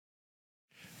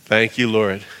Thank you,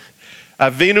 Lord.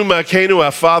 Avinu Malkeinu,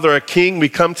 our Father, our King, we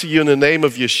come to you in the name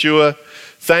of Yeshua,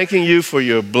 thanking you for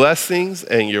your blessings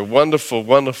and your wonderful,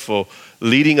 wonderful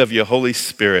leading of your Holy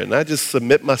Spirit. And I just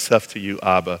submit myself to you,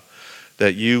 Abba,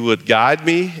 that you would guide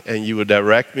me and you would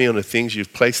direct me on the things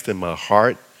you've placed in my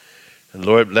heart. And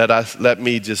Lord, let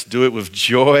me just do it with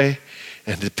joy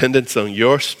and dependence on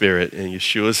your Spirit. In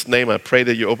Yeshua's name, I pray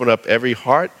that you open up every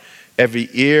heart, every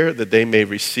ear, that they may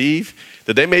receive,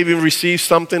 that they may even receive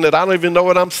something that I don't even know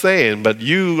what I'm saying, but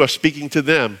you are speaking to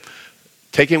them,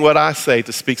 taking what I say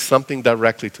to speak something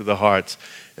directly to the hearts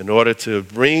in order to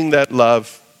bring that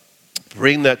love,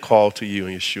 bring that call to you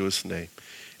in Yeshua's name.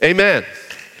 Amen.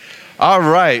 All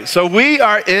right, so we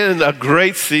are in a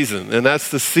great season, and that's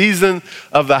the season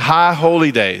of the high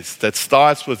holy days that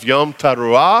starts with Yom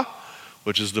Teruah,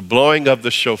 which is the blowing of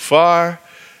the shofar,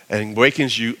 and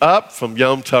wakens you up from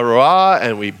Yom Teruah,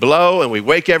 and we blow and we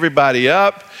wake everybody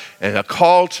up, and a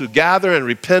call to gather in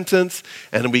repentance,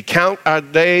 and we count our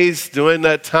days during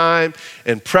that time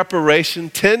in preparation,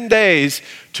 10 days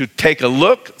to take a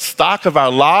look, stock of our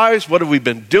lives. What have we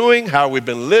been doing? How have we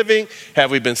been living?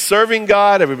 Have we been serving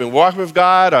God? Have we been walking with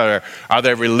God? Are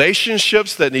there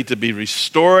relationships that need to be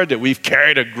restored, that we've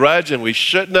carried a grudge and we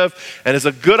shouldn't have? And it's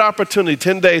a good opportunity,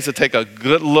 10 days, to take a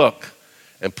good look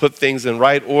and put things in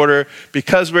right order,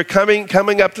 because we're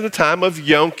coming up to the time of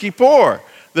Yom Kippur,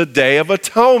 the Day of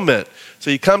Atonement. So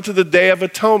you come to the Day of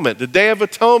Atonement. The Day of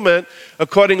Atonement,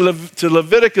 according to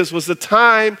Leviticus, was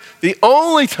the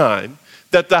only time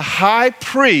that the high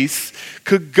priest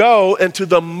could go into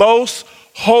the most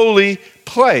holy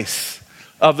place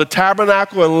of the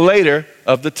tabernacle and later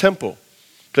of the temple.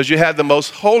 Because you had the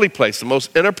most holy place, the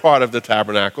most inner part of the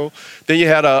tabernacle. Then you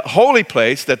had a holy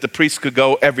place that the priest could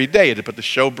go every day. He had to put the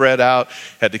showbread out,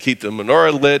 had to keep the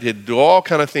menorah lit, he had to do all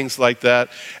kind of things like that.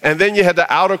 And then you had the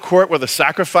outer court where the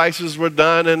sacrifices were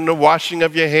done and the washing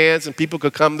of your hands, and people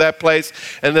could come that place.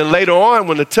 And then later on,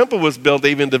 when the temple was built,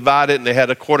 they even divided, and they had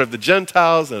a court of the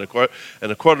Gentiles, and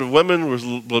a court of women was a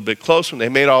little bit closer, and they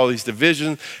made all these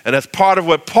divisions. And that's part of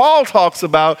what Paul talks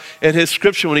about in his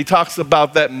scripture when he talks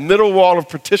about that middle wall of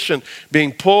partition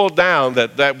being pulled down,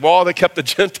 that wall that kept the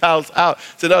Gentiles out.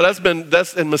 So no,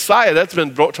 that's in Messiah, that's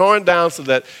been torn down so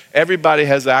that everybody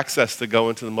has access to go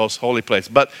into the most holy place.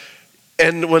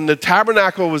 And when the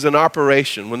tabernacle was in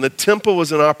operation, when the temple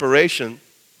was in operation,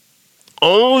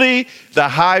 only the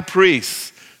high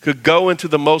priest could go into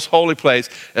the most holy place,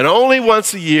 and only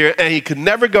once a year, and he could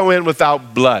never go in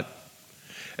without blood.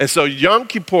 And so Yom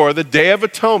Kippur, the Day of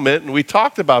Atonement, and we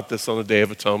talked about this on the Day of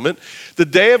Atonement, the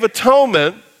Day of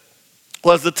Atonement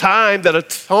was the time that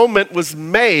atonement was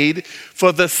made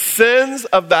for the sins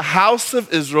of the house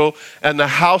of Israel and the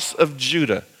house of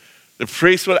Judah. The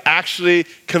priest would actually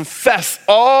confess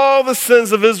all the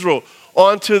sins of Israel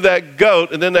onto that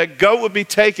goat, and then that goat would be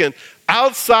taken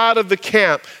outside of the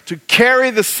camp to carry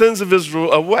the sins of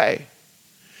Israel away.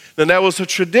 And that was a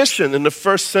tradition in the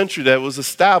first century that was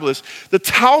established. The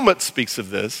Talmud speaks of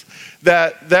this,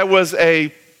 that there was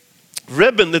a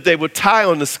ribbon that they would tie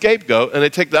on the scapegoat, and they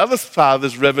take the other side of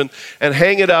this ribbon and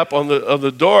hang it up on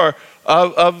the door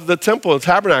of the temple and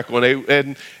tabernacle.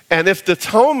 And if the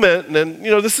atonement, and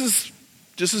this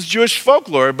is Jewish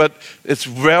folklore, but it's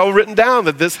well written down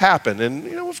that this happened. And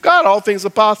with God, all things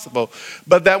are possible.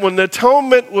 But that when the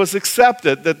atonement was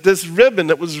accepted, that this ribbon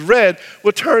that was red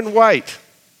would turn white.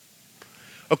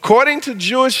 According to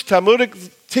Jewish Talmudic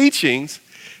teachings,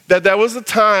 that there was a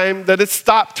time that it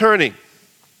stopped turning.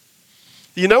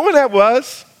 Do you know when that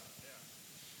was?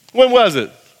 When was it?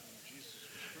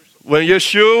 When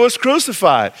Yeshua was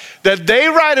crucified. That they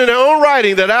write in their own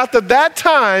writing that after that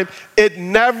time, it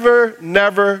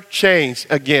never changed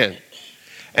again.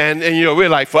 And we're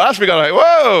like, for us, we go like,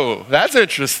 whoa, that's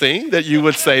interesting that you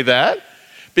would say that.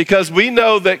 Because we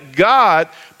know that God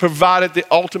provided the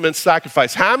ultimate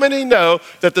sacrifice. How many know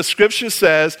that the scripture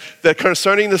says that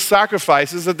concerning the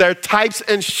sacrifices that they're types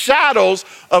and shadows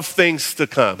of things to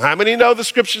come? How many know the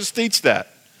scriptures teach that?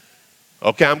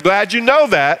 Okay, I'm glad you know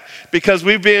that, because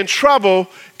we'd be in trouble,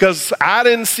 because I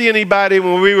didn't see anybody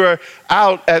when we were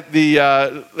out at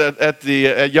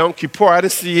Yom Kippur. I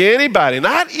didn't see anybody,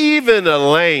 not even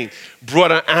Elaine,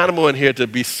 brought an animal in here to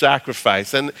be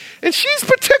sacrificed. And she's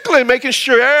particularly making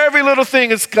sure every little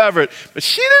thing is covered. But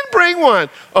she didn't bring one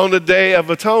on the Day of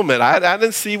Atonement. I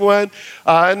didn't see one.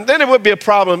 And then it would be a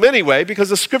problem anyway, because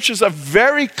the scriptures are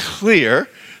very clear.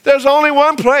 There's only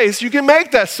one place you can make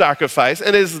that sacrifice,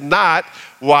 and it's not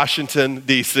Washington,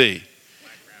 D.C.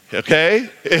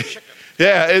 Okay?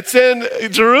 Yeah, it's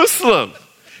in Jerusalem.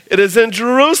 It is in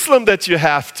Jerusalem that you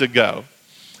have to go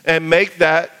and make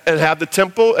that and have the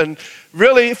temple and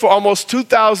really for almost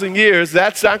 2,000 years,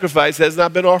 that sacrifice has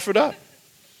not been offered up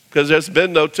because there's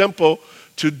been no temple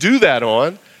to do that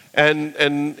on.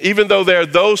 And even though there are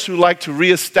those who like to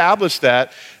reestablish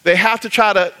that, they have to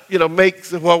try to,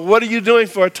 well, what are you doing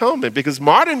for atonement? Because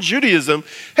modern Judaism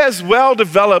has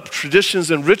well-developed traditions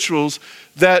and rituals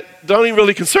that don't even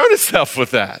really concern itself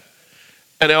with that.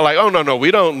 And they're like, oh, no, we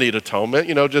don't need atonement.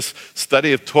 Just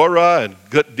study of Torah and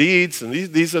good deeds. And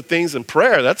these are things in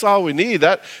prayer. That's all we need.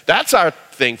 That's our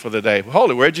thing for the day.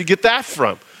 Holy, where'd you get that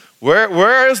from?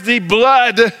 Where is the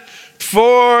blood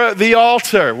for the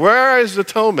altar? Where is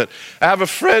atonement? I have a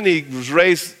friend, he was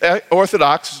raised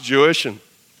Orthodox Jewish, and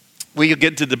we could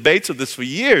get into debates of this for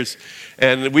years.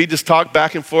 And we just talked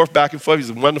back and forth.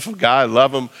 He's a wonderful guy. I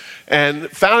love him.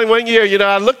 And finally one year,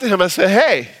 I looked at him, I said,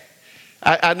 hey,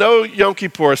 I know Yom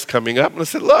Kippur is coming up. And I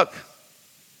said, look,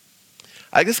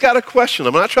 I just got a question.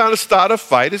 I'm not trying to start a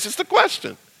fight. It's just a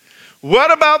question.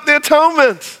 What about the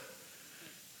atonement?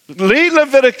 Read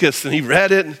Leviticus. And he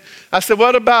read it. And I said,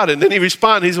 what about it? And then he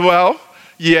responded. He said, well,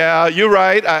 yeah, you're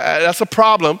right. That's a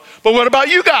problem. But what about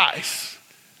you guys?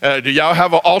 Do y'all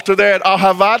have an altar there at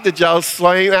Al-Havat? Did y'all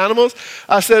slay animals?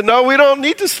 I said, no, we don't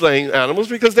need to slay animals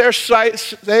because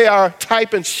they are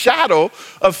type and shadow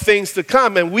of things to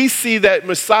come. And we see that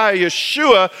Messiah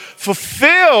Yeshua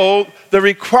fulfilled the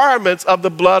requirements of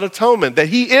the blood atonement, that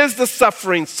he is the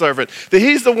suffering servant, that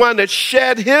he's the one that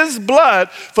shed his blood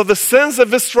for the sins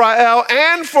of Israel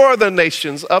and for the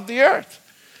nations of the earth.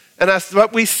 And that's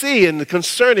what we see in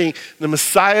concerning the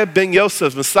Messiah ben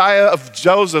Yosef, Messiah of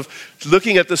Joseph,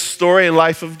 looking at the story and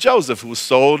life of Joseph, who was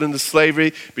sold into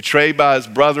slavery, betrayed by his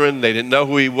brethren. They didn't know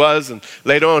who he was. And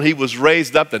later on, he was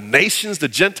raised up. The nations, the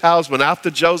Gentiles, went after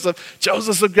Joseph.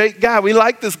 Joseph's a great guy. We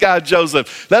like this guy,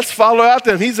 Joseph. Let's follow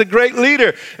after him. He's a great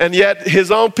leader. And yet his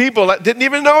own people didn't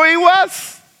even know who he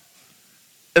was.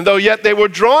 And though yet they were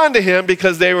drawn to him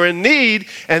because they were in need.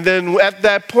 And then at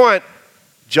that point,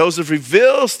 Joseph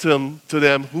reveals to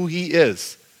them who he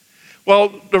is.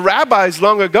 Well, the rabbis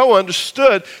long ago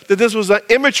understood that this was an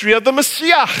imagery of the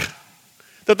Messiah,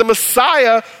 that the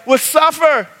Messiah would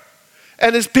suffer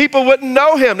and his people wouldn't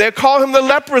know him. They'd call him the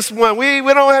leprous one. We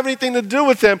don't have anything to do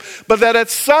with him, but that at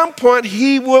some point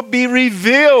he would be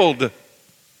revealed.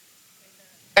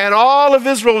 And all of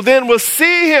Israel then will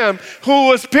see him who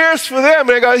was pierced for them. And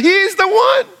they go, he's the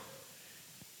one.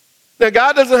 Now,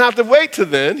 God doesn't have to wait till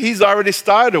then. He's already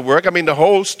started the work. I mean, the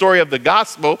whole story of the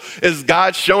gospel is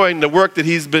God showing the work that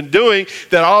he's been doing,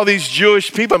 that all these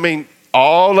Jewish people,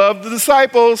 all of the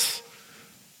disciples,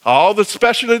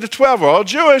 especially the 12, are all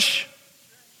Jewish.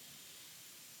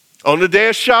 On the day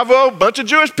of Shavuot, a bunch of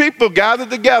Jewish people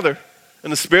gathered together,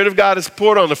 and the Spirit of God is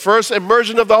poured on. The first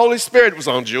immersion of the Holy Spirit was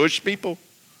on Jewish people.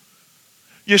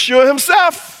 Yeshua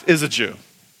himself is a Jew.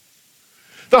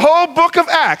 The whole book of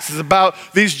Acts is about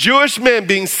these Jewish men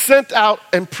being sent out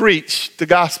and preached the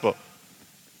gospel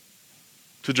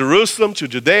to Jerusalem, to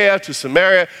Judea, to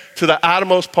Samaria, to the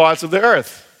outermost parts of the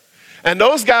earth. And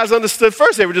those guys understood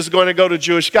first they were just going to go to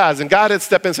Jewish guys. And God had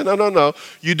stepped in and said, no.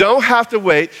 You don't have to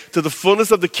wait till the fullness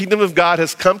of the kingdom of God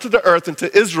has come to the earth and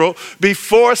to Israel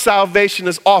before salvation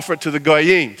is offered to the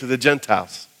Goyim, to the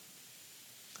Gentiles.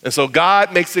 And so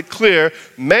God makes it clear,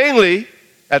 mainly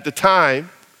at the time,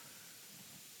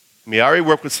 he already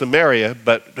worked with Samaria,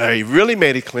 but he really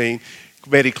made it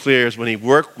clear is when he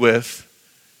worked with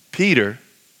Peter.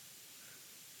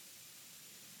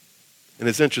 And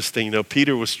it's interesting,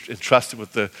 Peter was entrusted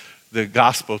with the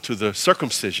gospel to the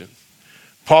circumcision.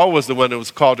 Paul was the one that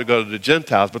was called to go to the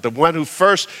Gentiles, but the one who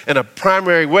first, in a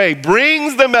primary way,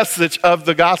 brings the message of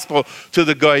the gospel to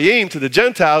the Goyim, to the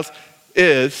Gentiles,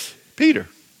 is Peter.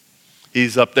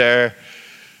 He's up there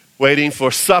waiting for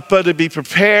supper to be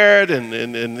prepared.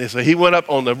 And so he went up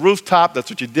on the rooftop. That's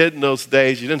what you did in those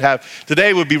days.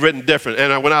 Today would be written different.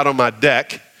 And I went out on my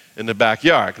deck in the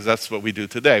backyard because that's what we do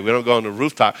today. We don't go on the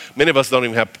rooftop. Many of us don't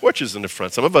even have porches in the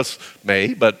front. Some of us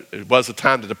may, but it was a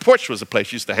time that the porch was a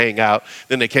place you used to hang out.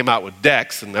 Then they came out with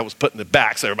decks, and that was put in the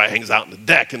back, so everybody hangs out in the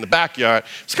deck in the backyard.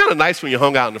 It's kind of nice when you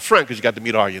hung out in the front because you got to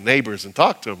meet all your neighbors and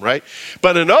talk to them, right?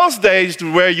 But in those days,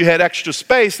 where you had extra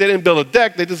space, they didn't build a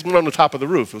deck. They just went on the top of the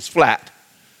roof. It was flat.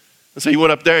 And so you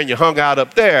went up there and you hung out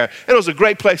up there. And it was a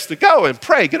great place to go and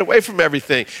pray, get away from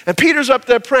everything. And Peter's up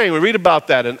there praying. We read about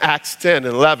that in Acts 10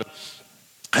 and 11.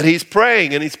 And he's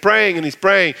praying and he's praying and he's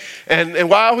praying. And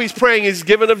while he's praying, he's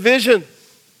given a vision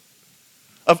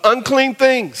of unclean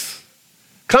things.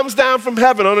 Comes down from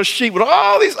heaven on a sheet with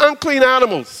all these unclean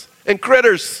animals and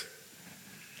critters.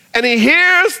 And he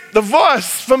hears the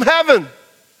voice from heaven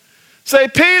say,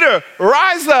 Peter,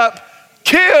 rise up,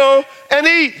 kill and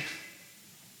eat.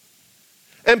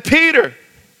 And Peter,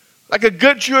 like a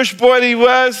good Jewish boy that he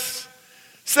was,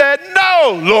 said,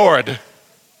 "No, Lord."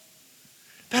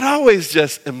 That always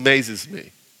just amazes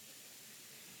me.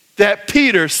 That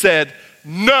Peter said,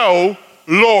 "No,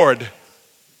 Lord."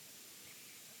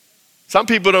 Some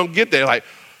people don't get there. Like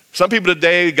some people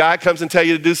today, God comes and tell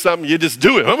you to do something, you just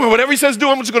do it. Whatever he says do,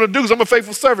 I'm just going to do because I'm a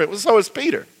faithful servant. Well, so is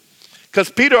Peter. Because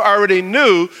Peter already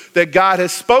knew that God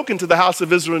had spoken to the house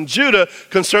of Israel and Judah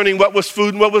concerning what was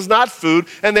food and what was not food,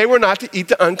 and they were not to eat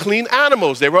the unclean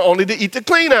animals. They were only to eat the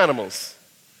clean animals.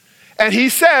 And he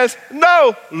says,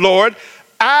 "No, Lord,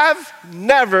 I've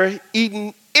never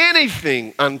eaten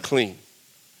anything unclean."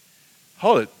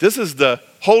 Hold it. This is the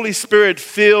Holy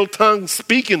Spirit-filled,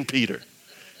 tongue-speaking Peter.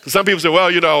 Because some people say, well,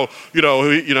 he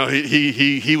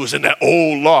was in that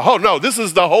old law. Oh, no, this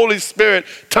is the Holy Spirit,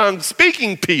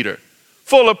 tongue-speaking Peter,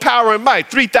 full of power and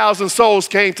might. 3,000 souls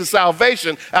came to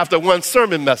salvation after one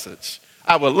sermon message.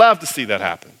 I would love to see that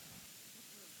happen.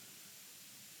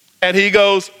 And he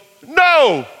goes,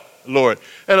 "No, Lord."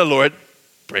 And the Lord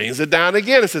brings it down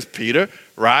again and says, "Peter,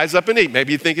 rise up and eat."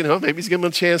 Maybe you're thinking, maybe he's giving him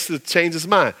a chance to change his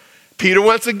mind. Peter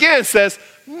once again says,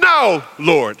 "No,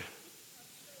 Lord."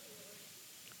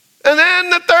 And then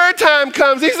the third time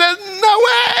comes, he says, "No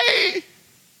way.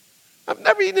 I've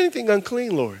never eaten anything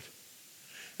unclean, Lord."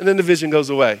 And then the vision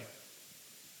goes away.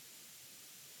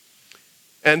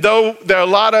 And though there are a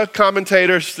lot of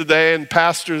commentators today and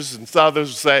pastors and others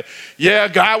who say, yeah,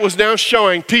 God was now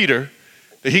showing Peter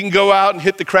that he can go out and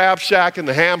hit the crab shack and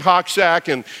the ham hock shack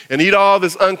and eat all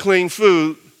this unclean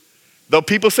food, though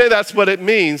people say that's what it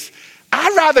means,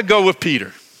 I'd rather go with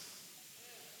Peter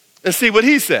and see what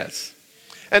he says.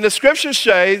 And the scriptures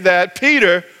say that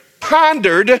Peter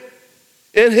pondered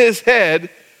in his head,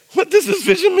 what does this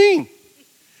vision mean?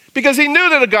 Because he knew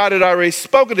that God had already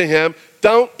spoken to him,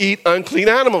 don't eat unclean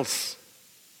animals.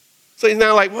 So he's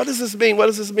now like, what does this mean? What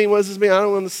does this mean? What does this mean? I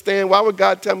don't understand. Why would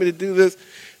God tell me to do this?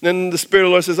 And then the Spirit of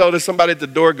the Lord says, there's somebody at the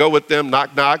door. Go with them.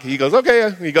 Knock, knock. He goes,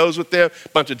 okay. He goes with them. A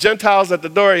bunch of Gentiles at the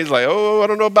door. He's like, I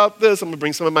don't know about this. I'm going to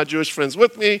bring some of my Jewish friends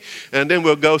with me. And then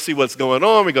we'll go see what's going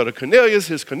on. We go to Cornelius.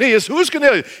 Here's Cornelius. Who's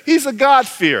Cornelius? He's a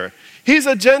God-fearer. He's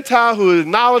a Gentile who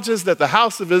acknowledges that the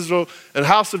house of Israel and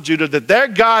house of Judah, that their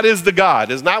God is the God.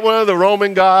 It's not one of the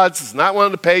Roman gods. It's not one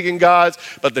of the pagan gods.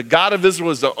 But the God of Israel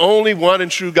is the only one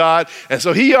and true God. And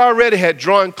so he already had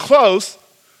drawn close,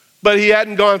 but he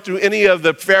hadn't gone through any of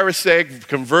the Pharisaic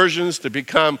conversions to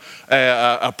become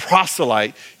a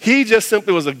proselyte. He just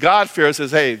simply was a God-fearer, says,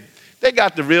 hey, they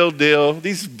got the real deal.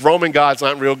 These Roman gods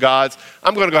aren't real gods.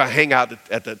 I'm going to go hang out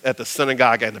at the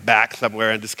synagogue in the back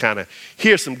somewhere and just kind of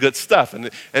hear some good stuff.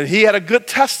 And he had a good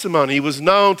testimony. He was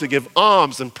known to give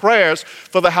alms and prayers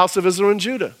for the house of Israel and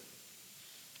Judah.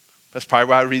 That's probably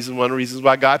one of the reasons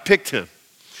why God picked him.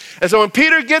 And so when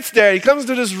Peter gets there, he comes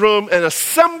to this room, and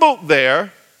assembled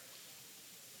there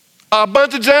a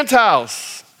bunch of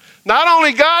Gentiles. Not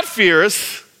only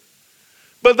God-fearers,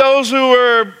 but those who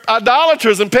were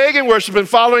idolaters and pagan worship and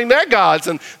following their gods.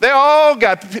 And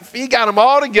he got them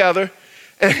all together.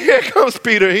 And here comes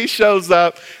Peter. He shows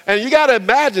up. And you got to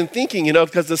imagine thinking,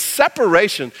 because the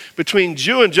separation between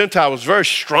Jew and Gentile was very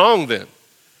strong then.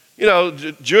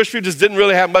 Jewish people just didn't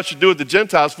really have much to do with the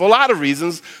Gentiles for a lot of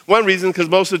reasons. One reason, because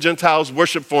most of the Gentiles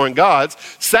worship foreign gods.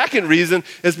 Second reason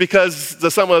is because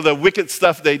some of the wicked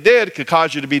stuff they did could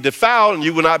cause you to be defiled, and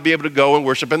you would not be able to go and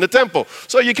worship in the temple.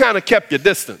 So you kind of kept your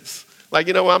distance. Like,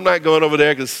 I'm not going over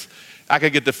there because I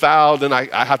could get defiled, and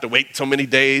I have to wait so many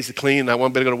days to clean, and I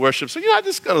won't be able to go to worship. So, I'm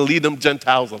just going to leave them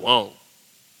Gentiles alone,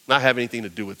 not have anything to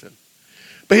do with them.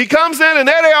 But he comes in, and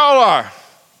there they all are.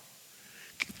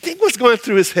 Think what's going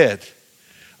through his head.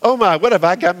 Oh my, what have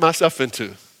I got myself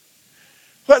into?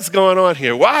 What's going on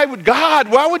here? Why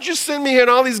would you send me here and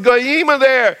all these goyim are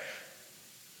there?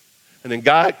 And then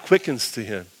God quickens to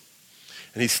him.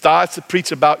 And he starts to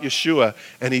preach about Yeshua.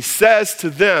 And he says to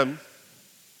them,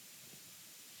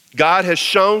 God has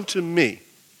shown to me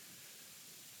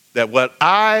that what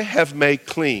I have made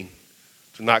clean,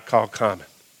 do not call common.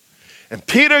 And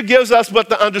Peter gives us what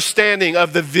the understanding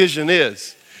of the vision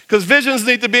is. Because visions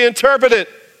need to be interpreted.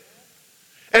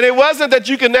 And it wasn't that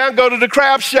you can now go to the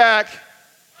crab shack.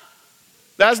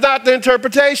 That's not the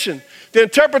interpretation. The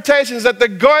interpretation is that the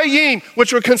goyim,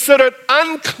 which were considered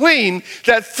unclean,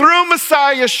 that through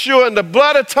Messiah Yeshua and the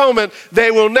blood atonement,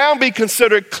 they will now be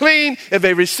considered clean if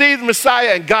they receive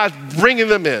Messiah and God's bringing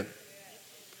them in.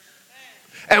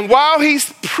 And while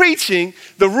he's preaching,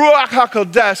 the Ruach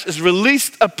HaKodesh is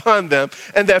released upon them,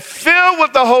 and they're filled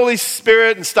with the Holy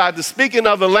Spirit and start to speak in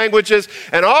other languages.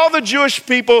 And all the Jewish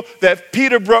people that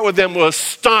Peter brought with them were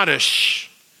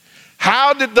astonished.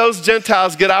 How did those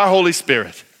Gentiles get our Holy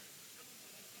Spirit?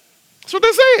 That's what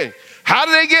they're saying. How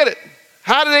did they get it?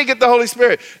 How did they get the Holy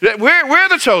Spirit? We're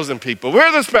the chosen people. We're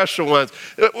the special ones.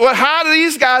 How do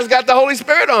these guys got the Holy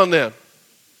Spirit on them?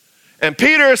 And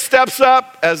Peter steps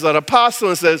up as an apostle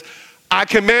and says, I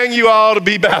command you all to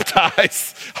be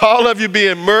baptized. All of you be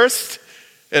immersed.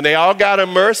 And they all got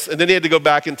immersed. And then he had to go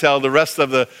back and tell the rest of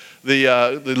the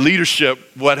leadership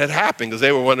what had happened. Because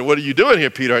they were wondering, what are you doing here,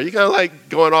 Peter? Are you kind of like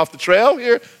going off the trail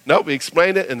here? No, we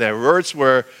explained it. And their words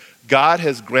were, God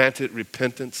has granted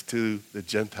repentance to the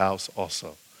Gentiles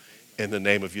also in the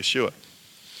name of Yeshua.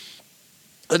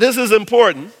 And this is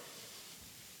important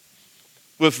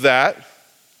with that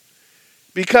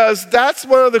because that's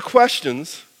one of the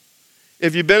questions,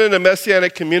 if you've been in a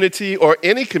Messianic community or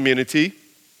any community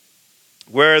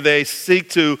where they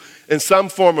seek to, in some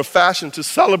form or fashion, to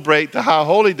celebrate the high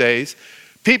holy days,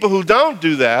 people who don't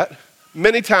do that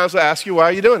many times will ask you, why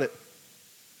are you doing it?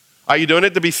 Are you doing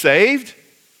it to be saved?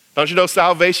 Don't you know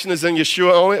salvation is in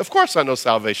Yeshua only? Of course I know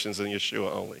salvation is in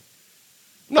Yeshua only.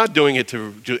 I'm not doing it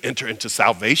to enter into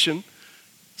salvation.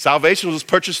 Salvation was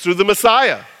purchased through the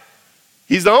Messiah.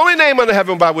 He's the only name under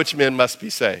heaven by which men must be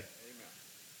saved.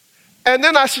 And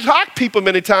then I shock people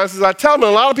many times as I tell them,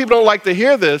 and a lot of people don't like to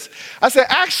hear this. I say,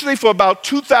 actually, for about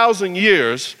 2,000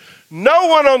 years, no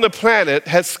one on the planet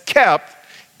has kept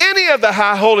any of the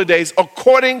high holy days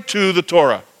according to the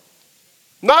Torah.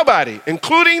 Nobody,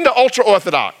 including the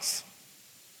ultra-Orthodox.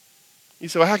 You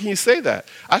say, well, how can you say that?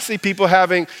 I see people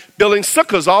building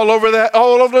sukkahs all over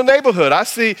the neighborhood. I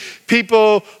see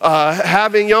people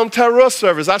having Yom Teruah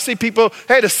service. I see people,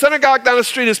 hey, the synagogue down the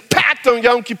street is packed on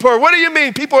Yom Kippur. What do you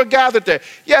mean? People are gathered there.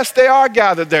 Yes, they are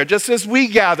gathered there, just as we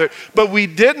gathered. But we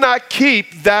did not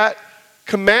keep that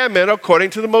commandment according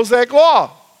to the Mosaic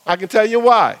law. I can tell you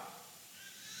why.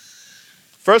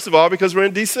 First of all, because we're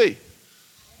in D.C.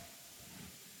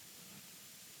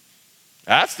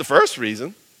 That's the first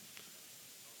reason.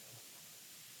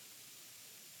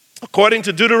 According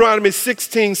to Deuteronomy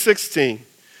 16:16,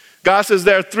 God says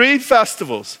there are three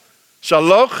festivals.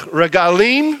 Shaloch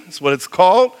Regalim is what it's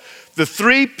called. The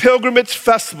three pilgrimage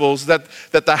festivals that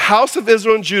the house of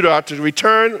Israel and Judah are to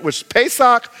return, which is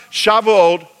Pesach,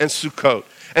 Shavuot, and Sukkot.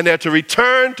 And they're to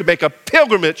return to make a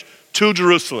pilgrimage to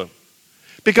Jerusalem.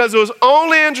 Because it was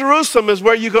only in Jerusalem is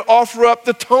where you could offer up the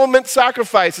atonement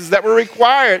sacrifices that were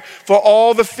required for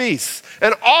all the feasts.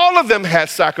 And all of them had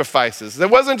sacrifices. There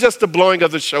wasn't just the blowing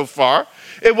of the shofar.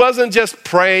 It wasn't just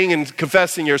praying and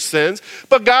confessing your sins.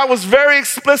 But God was very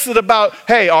explicit about,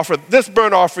 hey, offer this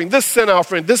burnt offering, this sin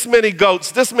offering, this many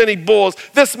goats, this many bulls,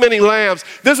 this many lambs.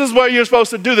 This is where you're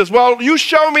supposed to do this. Well, you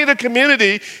show me the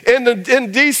community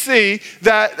in D.C.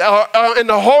 that in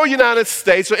the whole United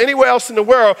States or anywhere else in the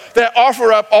world that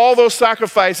offer up all those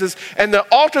sacrifices, and the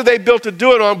altar they built to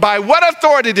do it on, by what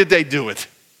authority did they do it?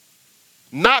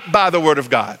 Not by the word of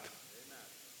God,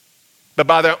 but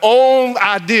by their own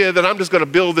idea that I'm just going to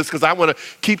build this because I want to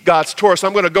keep God's Torah. So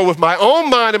I'm going to go with my own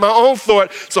mind and my own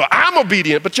thought. So I'm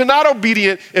obedient, but you're not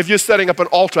obedient if you're setting up an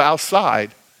altar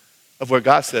outside of where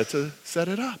God said to set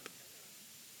it up.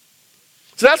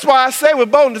 So that's why I say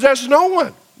with boldness, there's no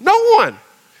one,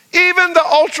 even the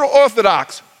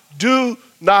ultra-Orthodox, do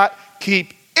not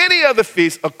keep any of the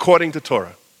feasts according to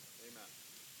Torah.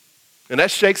 And that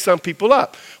shakes some people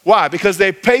up. Why? Because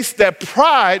they place their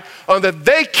pride on that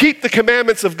they keep the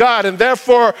commandments of God, and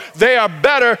therefore they are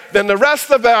better than the rest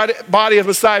of the body of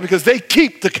Messiah because they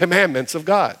keep the commandments of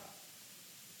God.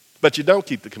 But you don't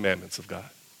keep the commandments of God.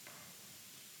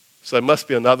 So there must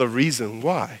be another reason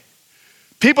why.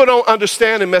 People don't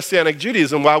understand in Messianic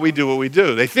Judaism why we do what we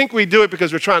do. They think we do it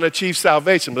because we're trying to achieve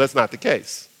salvation, but that's not the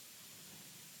case.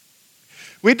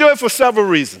 We do it for several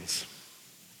reasons.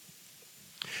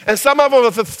 And some of them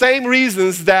are the same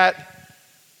reasons that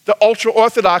the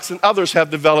ultra-Orthodox and others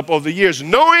have developed over the years.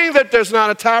 Knowing that there's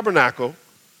not a tabernacle,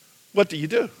 what do you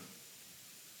do?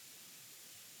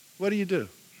 What do you do?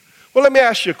 Well, let me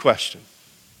ask you a question.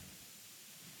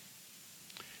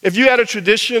 If you had a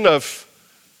tradition of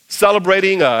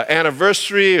celebrating an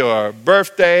anniversary or a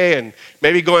birthday and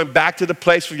maybe going back to the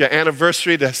place for your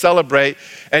anniversary to celebrate,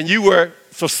 and you were,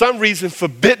 for some reason,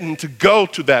 forbidden to go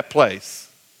to that place,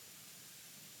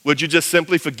 would you just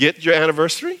simply forget your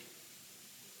anniversary?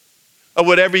 Or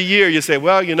would every year you say,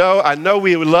 well, you know, I know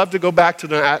we would love to go back to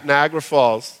the Niagara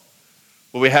Falls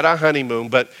where we had our honeymoon,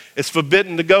 but it's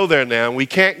forbidden to go there now. We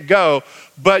can't go,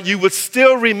 but you would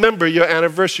still remember your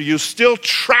anniversary. You still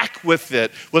track with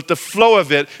it, with the flow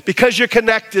of it, because you're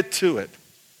connected to it.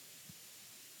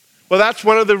 Well, that's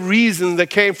one of the reasons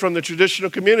that came from the traditional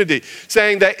community,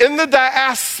 saying that in the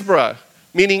diaspora,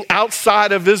 meaning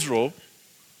outside of Israel,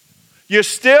 You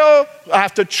still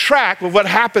have to track with what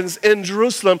happens in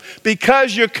Jerusalem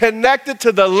because you're connected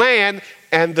to the land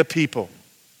and the people.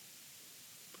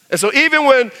 And so even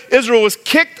when Israel was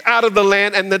kicked out of the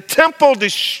land and the temple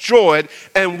destroyed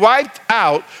and wiped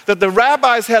out, that the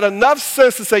rabbis had enough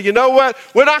sense to say, you know what?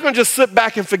 We're not going to just sit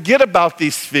back and forget about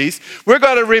these feasts. We're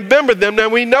going to remember them. Now,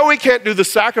 we know we can't do the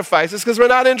sacrifices because we're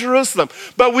not in Jerusalem,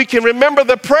 but we can remember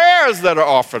the prayers that are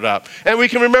offered up, and we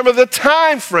can remember the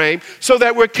time frame so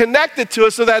that we're connected to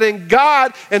it, so that in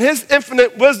God and his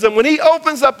infinite wisdom, when he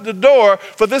opens up the door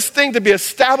for this thing to be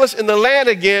established in the land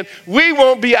again, we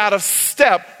won't be out of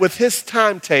step with his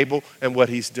timetable and what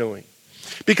he's doing.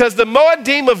 Because the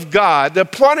Moedim of God, the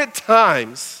appointed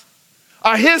times,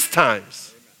 are his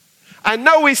times. I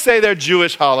know we say they're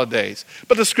Jewish holidays,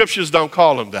 but the scriptures don't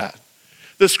call them that.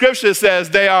 The scripture says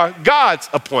they are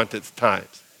God's appointed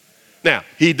times. Now,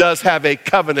 he does have a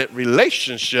covenant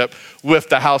relationship with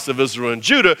the house of Israel and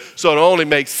Judah, so it only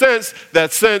makes sense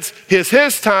that since it's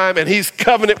his time and he's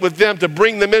covenant with them to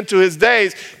bring them into his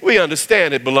days, we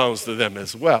understand it belongs to them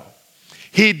as well.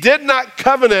 He did not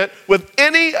covenant with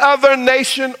any other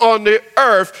nation on the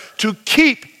earth to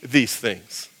keep these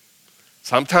things.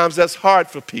 Sometimes that's hard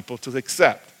for people to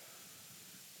accept.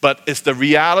 But it's the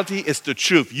reality, it's the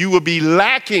truth. You will be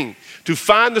lacking to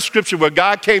find the scripture where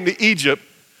God came to Egypt,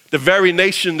 the very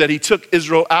nation that he took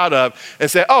Israel out of, and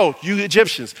said, oh, you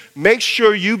Egyptians, make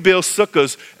sure you build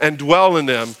sukkahs and dwell in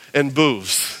them and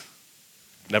booths.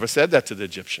 Never said that to the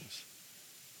Egyptians.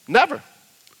 Never.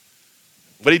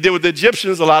 What he did with the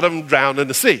Egyptians, a lot of them drowned in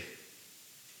the sea.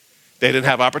 They didn't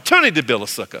have opportunity to build a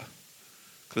sukkah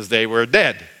because they were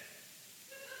dead.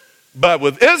 But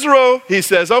with Israel, he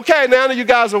says, okay, now that you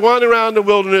guys are wandering around the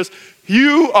wilderness,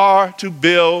 you are to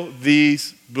build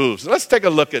these booths. Let's take a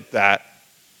look at that.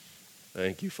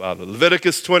 Thank you, Father.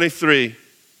 Leviticus 23,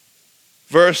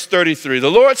 verse 33.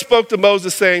 The Lord spoke to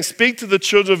Moses saying, speak to the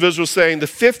children of Israel saying, the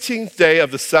 15th day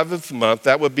of the 7th month,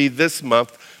 that would be this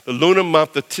month, the lunar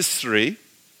month of Tisri,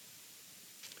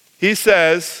 he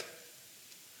says,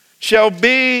 shall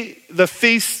be the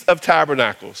Feast of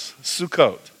Tabernacles,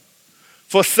 Sukkot,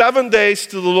 for 7 days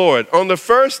to the Lord. On the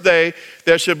first day,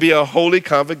 there shall be a holy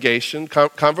convocation,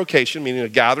 meaning a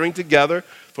gathering together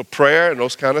for prayer and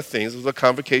those kind of things, as a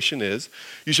convocation is.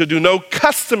 You shall do no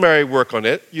customary work on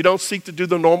it. You don't seek to do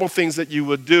the normal things that you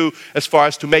would do as far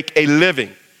as to make a living.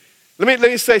 Let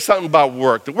me say something about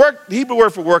work. The Hebrew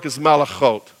word for work is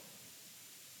malachot.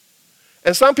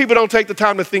 And some people don't take the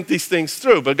time to think these things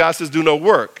through, but God says do no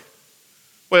work.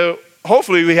 Well,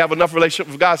 hopefully we have enough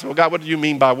relationship with God. So, well, God, what do you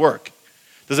mean by work?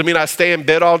 Does it mean I stay in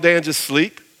bed all day and just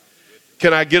sleep?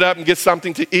 Can I get up and get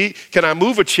something to eat? Can I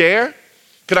move a chair?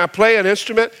 Can I play an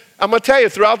instrument? I'm going to tell you,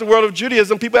 throughout the world of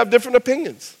Judaism, people have different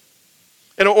opinions.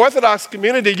 In an Orthodox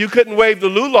community, you couldn't wave the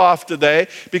lulav today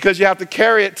because you have to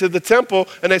carry it to the temple,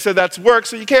 and they said that's work,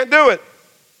 so you can't do it.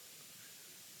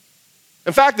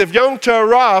 In fact, if Yom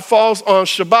Teruah falls on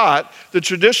Shabbat, the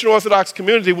traditional Orthodox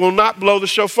community will not blow the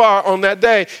shofar on that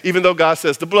day, even though God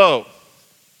says to blow.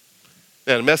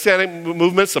 Now, the Messianic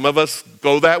movement, some of us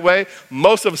go that way.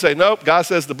 Most of us say, nope, God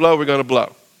says to blow, we're going to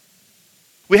blow.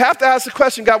 We have to ask the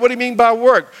question, God, what do you mean by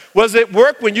work? Was it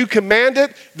work when you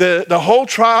commanded the whole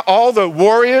tribe, all the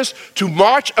warriors, to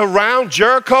march around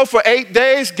Jericho for 8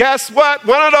 days? Guess what?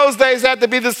 One of those days had to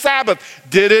be the Sabbath.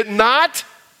 Did it not?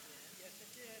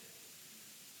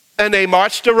 And they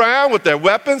marched around with their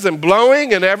weapons and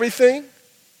blowing and everything.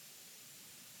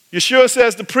 Yeshua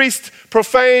says the priests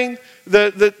profane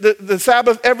the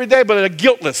Sabbath every day, but they're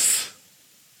guiltless.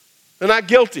 They're not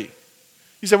guilty.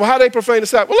 You say, well, how do they profane the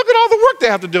Sabbath? Well, look at all the work they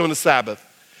have to do on the Sabbath.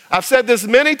 I've said this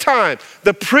many times.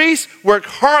 The priests worked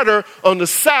harder on the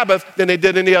Sabbath than they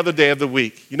did any other day of the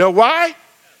week. You know why?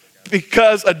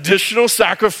 Because additional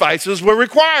sacrifices were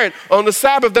required on the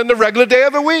Sabbath than the regular day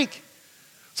of the week.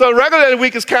 So the regular day of the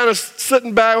week is kind of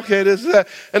sitting back, okay, this is that.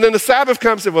 And then the Sabbath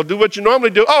comes and, well, do what you normally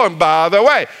do. Oh, and by the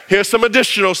way, here's some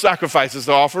additional sacrifices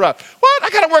to offer up. What? I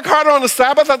got to work harder on the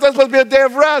Sabbath? I thought it was supposed to be a day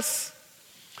of rest.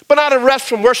 But not a rest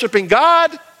from worshiping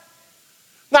God.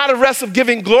 Not a rest of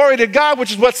giving glory to God,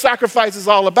 which is what sacrifice is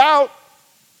all about.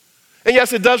 And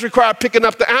yes, it does require picking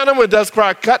up the animal. It does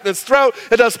require cutting its throat.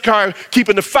 It does require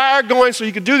keeping the fire going so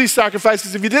you can do these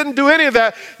sacrifices. If you didn't do any of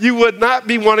that, you would not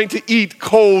be wanting to eat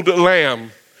cold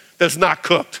lamb that's not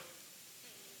cooked.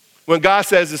 When God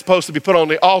says it's supposed to be put on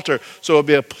the altar so it'll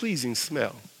be a pleasing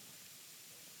smell.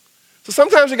 So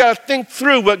sometimes you got to think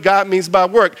through what God means by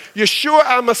work. Yeshua,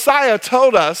 our Messiah,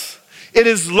 told us it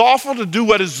is lawful to do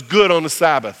what is good on the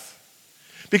Sabbath.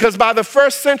 Because by the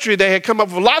first century, they had come up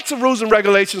with lots of rules and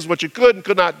regulations what you could and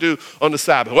could not do on the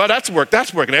Sabbath. Well, that's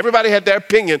working. Everybody had their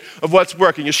opinion of what's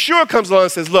working. Yeshua comes along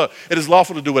and says, look, it is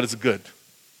lawful to do what is good.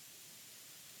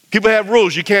 People have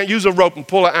rules. You can't use a rope and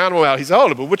pull an animal out. He said,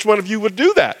 hold it, but which one of you would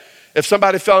do that? If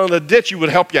somebody fell in a ditch, you would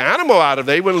help your animal out of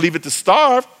there. You wouldn't leave it to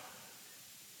starve.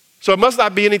 So it must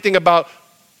not be anything about,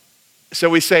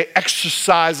 shall we say,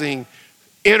 exercising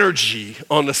energy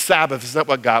on the Sabbath. It's not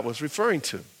what God was referring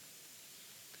to.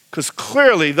 Because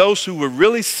clearly those who would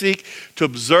really seek to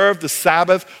observe the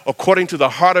Sabbath according to the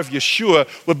heart of Yeshua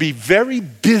would be very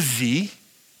busy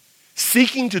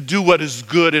seeking to do what is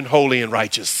good and holy and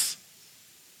righteous.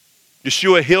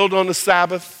 Yeshua healed on the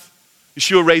Sabbath.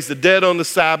 Yeshua raised the dead on the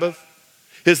Sabbath.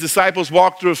 His disciples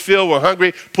walked through a field, were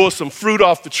hungry, pulled some fruit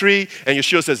off the tree, and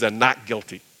Yeshua says they're not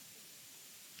guilty.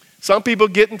 Some people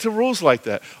get into rules like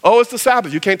that. Oh, it's the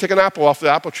Sabbath. You can't take an apple off the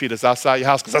apple tree that's outside your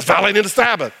house because that's violating the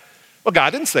Sabbath. Well,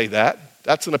 God didn't say that.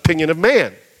 That's an opinion of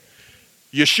man.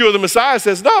 Yeshua the Messiah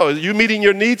says, no, you meeting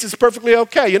your needs is perfectly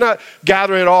okay. You're not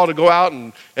gathering it all to go out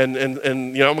and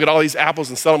get all these apples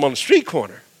and sell them on the street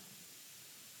corner.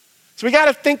 So we got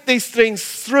to think these things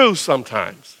through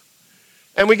sometimes.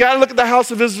 And we got to look at the house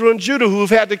of Israel and Judah who've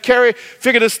had to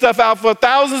figure this stuff out for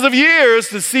thousands of years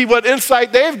to see what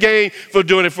insight they've gained for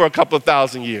doing it for a couple of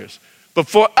thousand years. But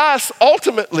for us,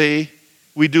 ultimately,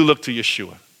 we do look to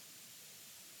Yeshua.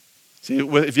 See,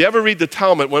 if you ever read the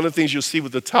Talmud, one of the things you'll see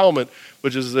with the Talmud,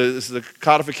 which is the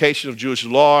codification of Jewish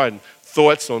law and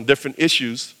thoughts on different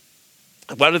issues,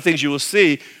 one of the things you will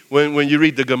see when you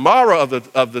read the Gemara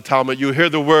of the Talmud, you hear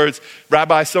the words,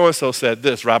 Rabbi so-and-so said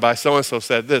this, Rabbi so-and-so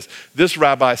said this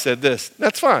rabbi said this.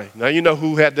 That's fine. Now you know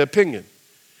who had the opinion.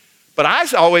 But I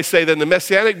always say that in the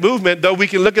Messianic movement, though we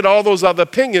can look at all those other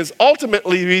opinions,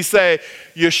 ultimately we say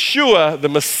Yeshua, the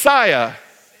Messiah,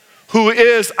 who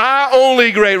is our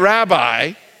only great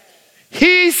rabbi,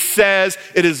 he says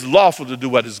it is lawful to do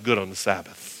what is good on the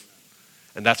Sabbath.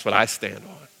 And that's what I stand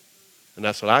on. And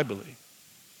that's what I believe.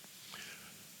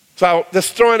 So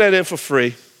just throwing that in for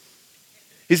free.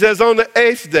 He says on the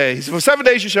 8th day, he says, for 7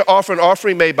 days you shall offer an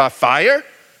offering made by fire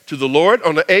to the Lord.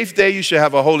 On the 8th day you shall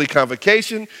have a holy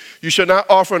convocation. You shall not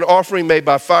offer an offering made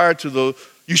by fire to the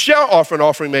You shall offer an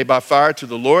offering made by fire to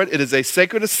the Lord. It is a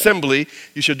sacred assembly.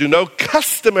 You shall do no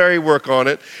customary work on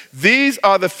it. These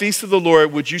are the feasts of the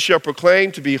Lord, which you shall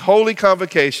proclaim to be holy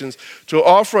convocations, to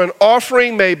offer an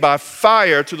offering made by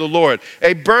fire to the Lord,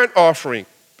 a burnt offering,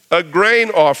 a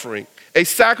grain offering, a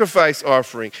sacrifice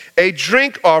offering, a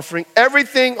drink offering,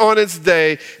 everything on its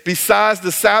day, besides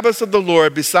the Sabbaths of the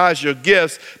Lord, besides your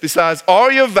gifts, besides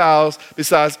all your vows,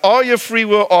 besides all your free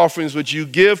will offerings which you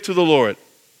give to the Lord.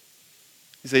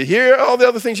 He said, here are all the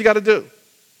other things you got to do.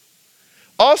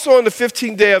 Also on the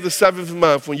 15th day of the 7th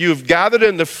month, when you have gathered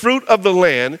in the fruit of the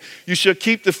land, you shall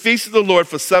keep the feast of the Lord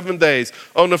for 7 days.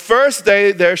 On the first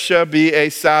day there shall be a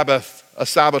Sabbath, a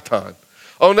Sabbaton.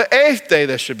 On the 8th day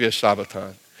there shall be a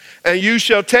Sabbaton. And you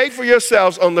shall take for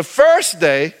yourselves on the first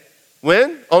day,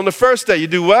 when? On the first day, you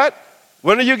do what?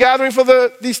 When are you gathering for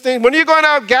these things? When are you going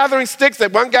out gathering sticks?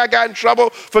 That one guy got in trouble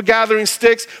for gathering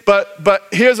sticks, but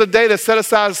here's a day that's set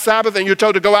aside as Sabbath and you're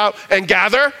told to go out and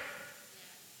gather?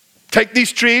 Take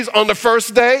these trees on the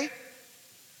first day?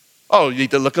 Oh, you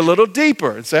need to look a little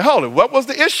deeper and say, hold on, what was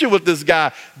the issue with this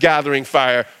guy gathering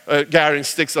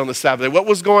sticks on the Sabbath day? What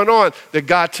was going on that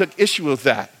God took issue with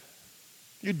that?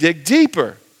 You dig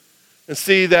deeper and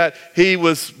see that they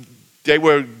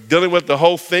were dealing with the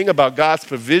whole thing about God's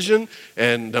provision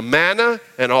and the manna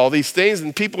and all these things.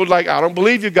 And people were like, I don't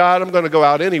believe you, God. I'm going to go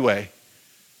out anyway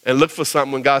and look for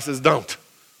something when God says don't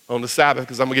on the Sabbath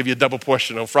because I'm going to give you a double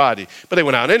portion on Friday. But they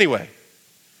went out anyway.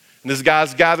 And this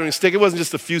guy's gathering sticks. It wasn't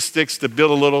just a few sticks to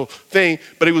build a little thing,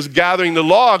 but he was gathering the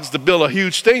logs to build a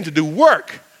huge thing to do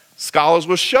work. Scholars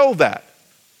will show that.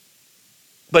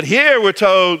 But here we're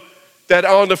told that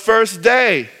on the first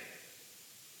day,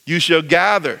 you shall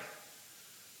gather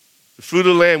the fruit of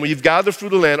the land. When you've gathered the fruit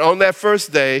of the land, on that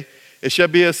first day, it shall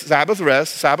be a Sabbath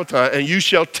rest, Sabbath time, and you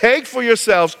shall take for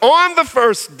yourselves on the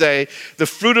first day the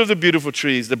fruit of the beautiful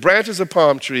trees, the branches of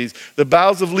palm trees, the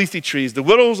boughs of leafy trees, the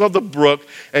willows of the brook,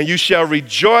 and you shall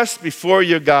rejoice before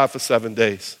your God for 7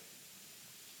 days.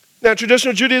 Now,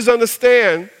 traditional Judaism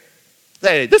understand,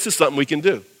 hey, this is something we can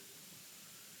do.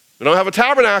 We don't have a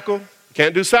tabernacle, we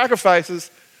can't do sacrifices,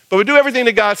 but we do everything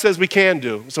that God says we can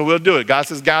do. So we'll do it. God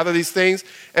says gather these things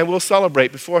and we'll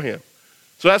celebrate before him.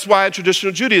 So that's why in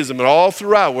traditional Judaism and all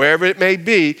throughout, wherever it may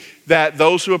be, that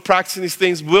those who are practicing these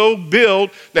things will build.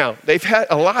 Now, they've had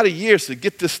a lot of years to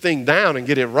get this thing down and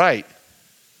get it right.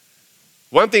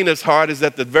 One thing that's hard is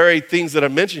that the very things that are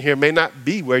mentioned here may not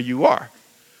be where you are.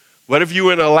 What if you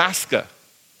were in Alaska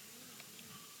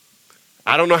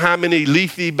I don't know how many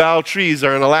leafy bough trees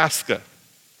are in Alaska.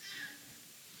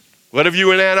 What if you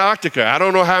were in Antarctica? I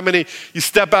don't know how many. You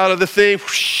step out of the thing,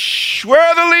 whoosh, where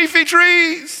are the leafy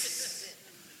trees?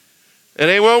 And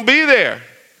they won't be there.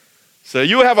 So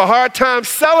you have a hard time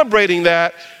celebrating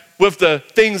that with the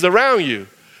things around you.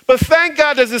 But thank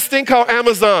God there's this thing called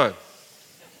Amazon.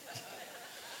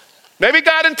 Maybe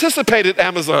God anticipated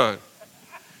Amazon.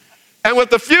 And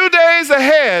with a few days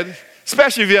ahead,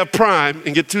 especially if you have Prime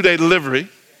and get 2-day delivery,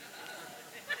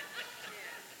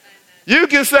 you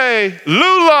can say,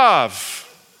 lulav.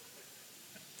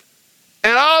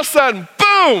 And all of a sudden,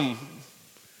 boom.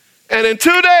 And in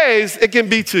 2 days, it can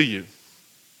be to you.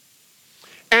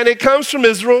 And it comes from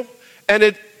Israel, and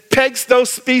it pegs those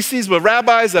species where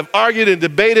rabbis have argued and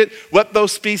debated what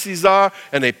those species are,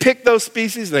 and they pick those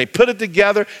species and they put it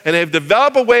together, and they've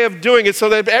developed a way of doing it so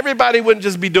that everybody wouldn't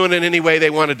just be doing it any way they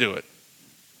want to do it.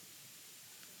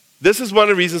 This is one of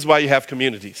the reasons why you have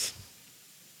communities.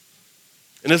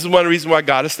 And this is one of the reasons why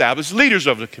God established leaders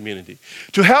of the community.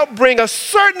 To help bring a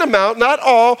certain amount, not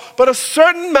all, but a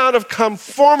certain amount of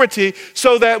conformity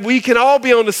so that we can all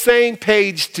be on the same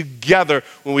page together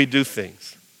when we do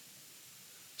things.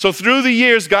 So through the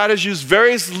years, God has used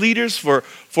various leaders for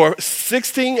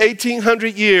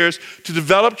 1800 years to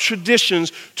develop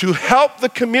traditions to help the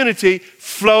community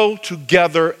flow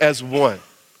together as one.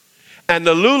 And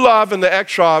the lulav and the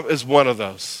ektrav is one of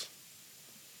those.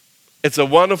 It's a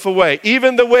wonderful way.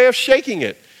 Even the way of shaking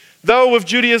it. Though with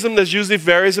Judaism, there's usually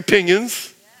various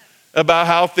opinions about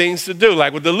how things to do.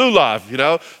 Like with the lulav, you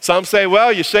know. Some say,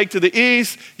 well, you shake to the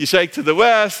east, you shake to the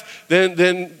west,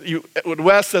 then you, with the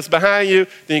west that's behind you,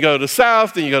 then you go to the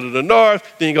south, then you go to the north,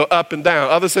 then you go up and down.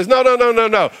 Others says,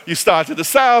 no. You start to the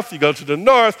south, you go to the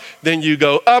north, then you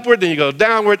go upward, then you go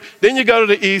downward, then you go to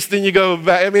the east, then you go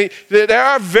back. I mean, there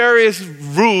are various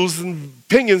rules and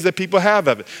opinions that people have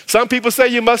of it. Some people say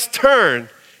you must turn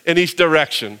in each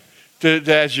direction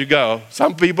as you go.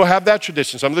 Some people have that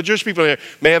tradition. Some of the Jewish people here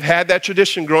may have had that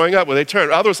tradition growing up where they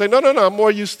turn. Others say, no, I'm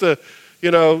more used to,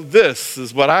 this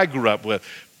is what I grew up with.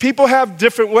 People have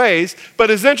different ways,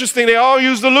 but it's interesting, they all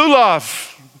use the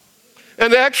lulav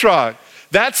and the ektrog.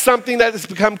 That's something that has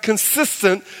become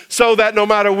consistent so that no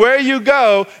matter where you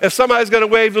go, if somebody's going to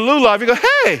wave the lulav, you go,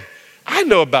 hey, I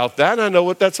know about that. I know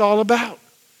what that's all about.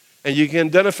 And you can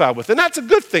identify with it. And that's a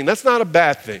good thing. That's not a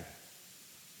bad thing.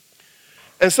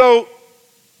 And so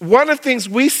one of the things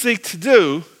we seek to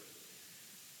do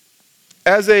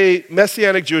as a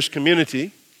Messianic Jewish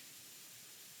community,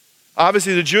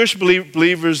 obviously the Jewish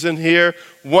believers in here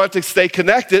want to stay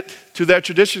connected to their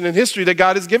tradition and history that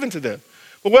God has given to them.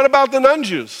 But what about the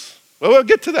non-Jews? Well, we'll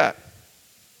get to that,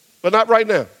 but not right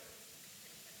now.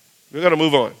 We're going to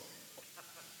move on.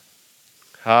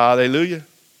 Hallelujah.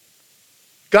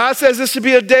 God says this should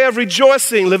be a day of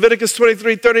rejoicing. Leviticus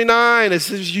 23:39. It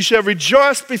says, you shall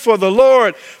rejoice before the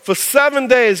Lord for 7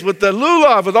 days with the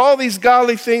lulav, with all these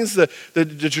godly things. The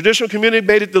traditional community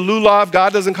made it the lulav.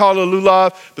 God doesn't call it a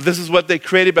lulav, but this is what they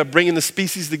created by bringing the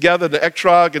species together, the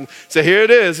ektrog, and say, here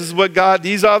it is. This is what God,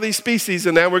 these are these species,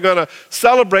 and now we're going to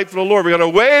celebrate for the Lord. We're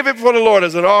going to wave it for the Lord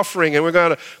as an offering, and we're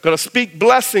going to speak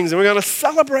blessings, and we're going to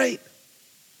celebrate.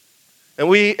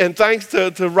 And thanks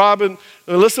to Rob and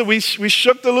Alyssa, we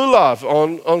shook the lulav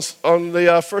on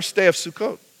the first day of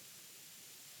Sukkot.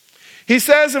 He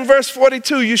says in verse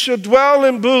 42, you shall dwell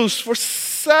in booths for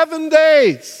 7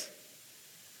 days.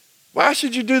 Why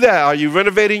should you do that? Are you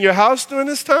renovating your house during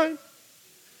this time?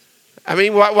 I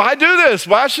mean, why do this?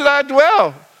 Why should I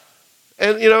dwell?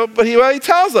 And, but he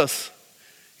tells us.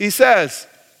 He says,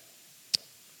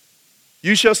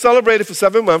 you shall celebrate it for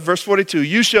 7 months, verse 42.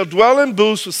 You shall dwell in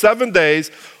booths for 7 days.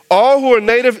 All who are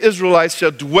native Israelites shall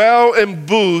dwell in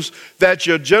booths, that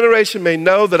your generation may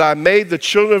know that I made the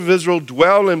children of Israel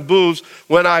dwell in booths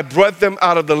when I brought them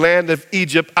out of the land of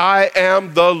Egypt. I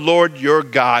am the Lord your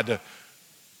God.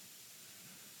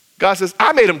 God says,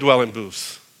 I made them dwell in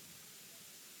booths.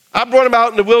 I brought them out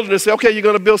in the wilderness and said, okay, you're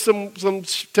going to build some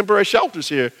temporary shelters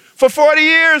here for 40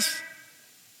 years.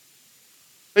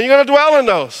 And you're going to dwell in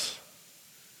those.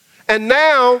 And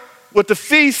now, with the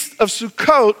Feast of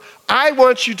Sukkot, I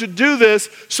want you to do this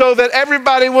so that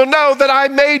everybody will know that I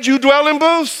made you dwell in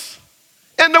booths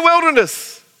in the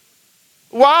wilderness.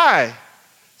 Why?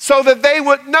 So that they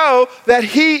would know that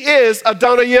he is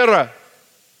Adonai Yireh.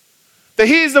 That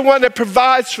he's the one that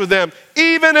provides for them,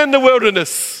 even in the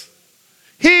wilderness.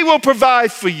 He will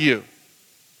provide for you.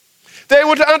 They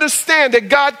were to understand that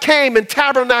God came and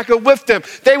tabernacled with them.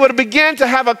 They would begin to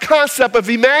have a concept of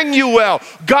Emmanuel,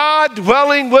 God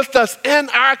dwelling with us in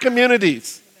our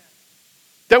communities.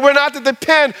 That we're not to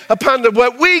depend upon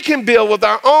what we can build with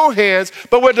our own hands,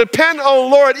 but we're to depend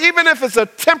on Lord, even if it's a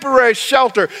temporary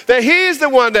shelter, that he's the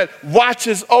one that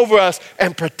watches over us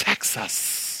and protects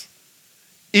us.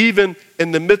 Even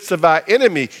in the midst of our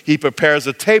enemy, he prepares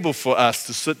a table for us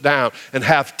to sit down and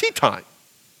have tea time.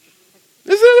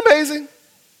 Isn't it amazing?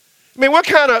 I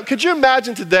mean, could you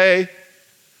imagine today,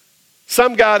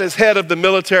 some guy is head of the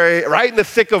military, right in the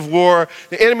thick of war,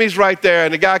 the enemy's right there,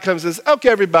 and the guy comes and says, okay,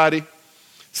 everybody,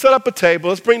 set up a table.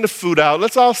 Let's bring the food out.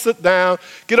 Let's all sit down.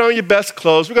 Get on your best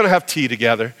clothes. We're going to have tea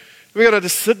together. We're going to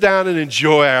just sit down and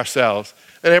enjoy ourselves.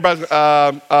 And everybody's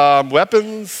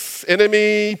weapons,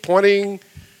 enemy, pointing,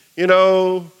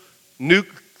 nukes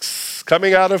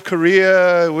coming out of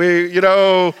Korea.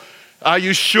 Are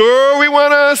you sure we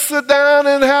want to sit down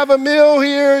and have a meal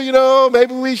here?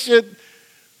 Maybe we should.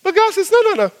 But God says,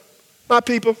 no. My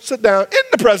people, sit down in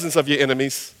the presence of your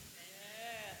enemies.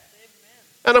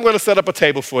 And I'm going to set up a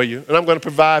table for you, and I'm going to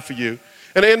provide for you.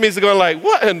 And the enemies are going like,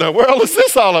 what in the world is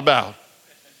this all about?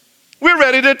 We're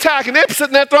ready to attack, and they're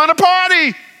sitting there throwing a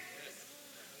party.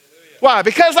 Why?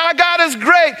 Because our God is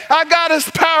great. Our God is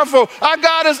powerful. Our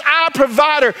God is our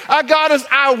provider. Our God is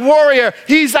our warrior.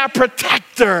 He's our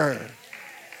protector.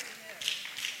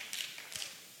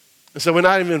 And so we're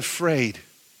not even afraid,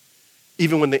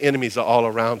 even when the enemies are all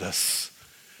around us.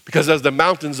 Because there's the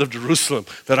mountains of Jerusalem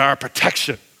that are our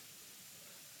protection.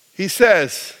 He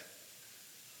says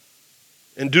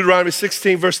in Deuteronomy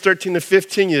 16, verse 13 to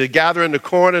 15, you gather in the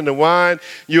corn and the wine,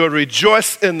 you will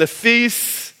rejoice in the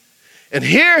feast. And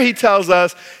here he tells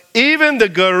us, even the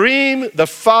Gorim, the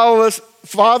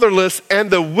fatherless, and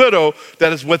the widow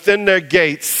that is within their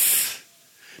gates,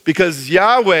 because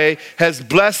Yahweh has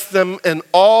blessed them in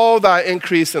all thy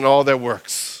increase and all their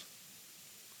works.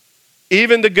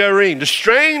 Even the Gorim, the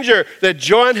stranger that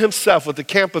joined himself with the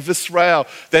camp of Israel,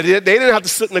 that they didn't have to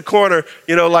sit in the corner,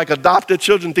 like adopted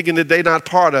children thinking that they're not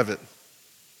part of it.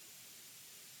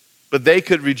 But they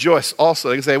could rejoice also.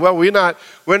 They could say, well, we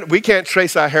can't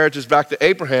trace our heritage back to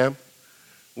Abraham.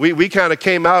 We kind of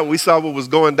came out and we saw what was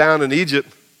going down in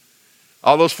Egypt.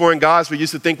 All those foreign gods we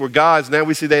used to think were gods, now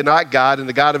we see they're not God, and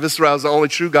the God of Israel is the only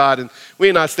true God, and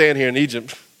we're not staying here in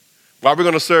Egypt. Why are we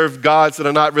going to serve gods that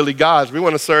are not really gods? We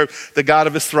want to serve the God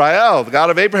of Israel, the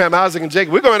God of Abraham, Isaac, and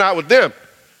Jacob. We're going out with them.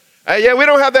 Yeah, we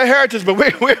don't have that heritage, but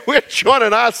we're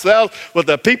joining ourselves with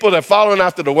the people that are following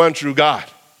after the one true God.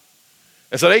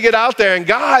 And so they get out there, and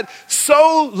God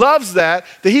so loves that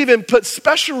he even put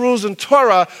special rules in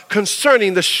Torah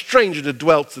concerning the stranger that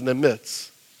dwelt in the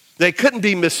midst. They couldn't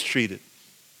be mistreated.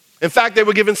 In fact, they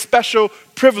were given special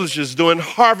privileges during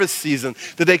harvest season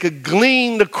that they could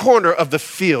glean the corner of the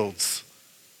fields.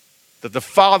 That the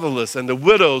fatherless and the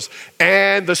widows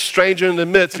and the stranger in the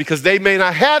midst, because they may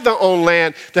not have their own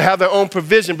land to have their own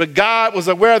provision, but God was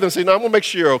aware of them, saying, no, I'm going to make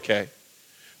sure you're okay.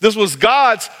 This was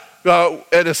God's,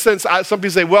 in a sense, some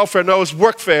people say welfare. No, it's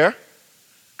workfare,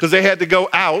 because they had to go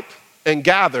out and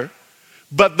gather.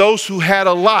 But those who had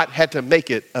a lot had to make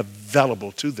it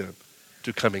available to them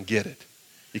to come and get it.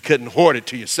 You couldn't hoard it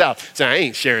to yourself. Say, I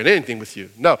ain't sharing anything with you.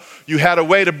 No, you had a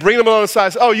way to bring them along the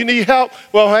side. Say, oh, you need help?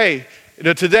 Well, hey,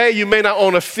 today you may not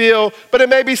own a field, but it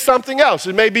may be something else.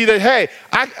 It may be that, hey,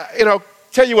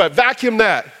 tell you what, vacuum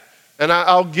that, and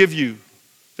I'll give you.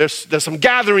 There's some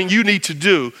gathering you need to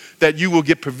do that you will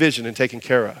get provision and taken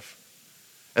care of.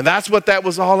 And that's what that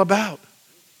was all about.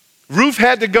 Ruth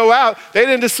had to go out. They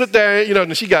didn't just sit there,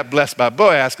 and she got blessed by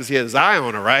Boaz because he had his eye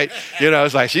on her, right?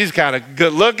 It's like she's kind of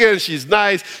good looking, she's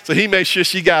nice, so he made sure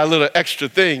she got a little extra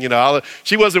thing,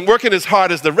 She wasn't working as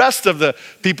hard as the rest of the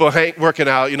people working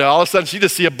out, All of a sudden, she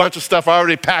just see a bunch of stuff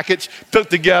already packaged, put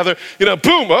together,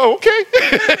 boom, oh, okay.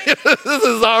 This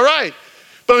is all right.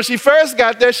 But when she first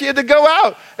got there, she had to go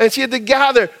out, and she had to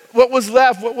gather what was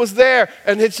left, what was there,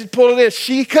 and then she'd pull it in.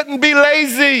 She couldn't be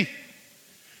lazy.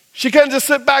 She couldn't just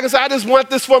sit back and say, I just want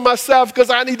this for myself because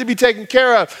I need to be taken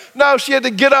care of. No, she had to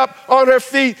get up on her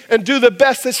feet and do the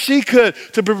best that she could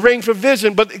to bring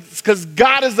provision. But it's because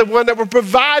God is the one that will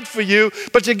provide for you.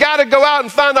 But you got to go out and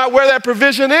find out where that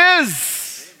provision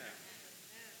is.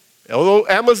 Although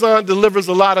Amazon delivers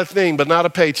a lot of things, but not a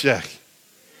paycheck.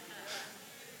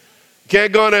 You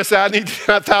can't go in there and say, I need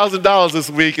 $1,000 this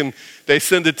week, and they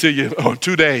send it to you in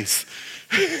 2 days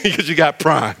because you got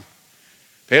Prime.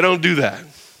 They don't do that.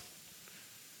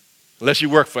 Unless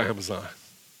you work for Amazon.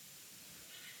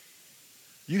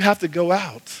 You have to go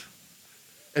out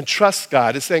and trust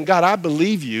God. It's saying, God, I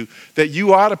believe you that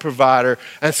you are the provider.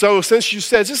 And so since you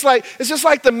said, it's just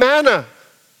like the manna.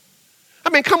 I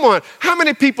mean, come on. How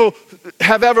many people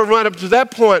have ever run up to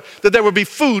that point that there would be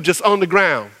food just on the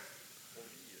ground?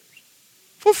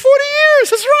 For 40 years,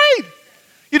 that's right.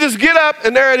 You just get up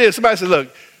and there it is. Somebody said, look,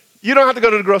 you don't have to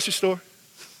go to the grocery store.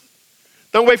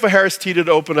 Don't wait for Harris Teeter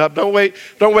to open up. Don't wait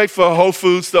for Whole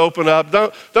Foods to open up.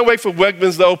 Don't wait for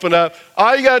Wegmans to open up.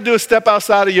 All you got to do is step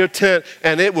outside of your tent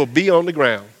and it will be on the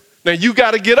ground. Now you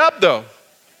got to get up though.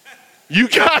 You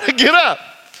got to get up.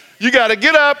 You got to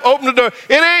get up, open the door.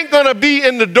 It ain't going to be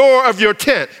in the door of your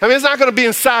tent. I mean, it's not going to be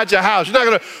inside your house. You're not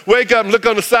going to wake up and look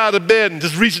on the side of the bed and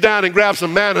just reach down and grab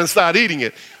some manna and start eating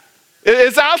it.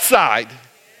 It's outside.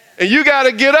 And you got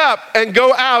to get up and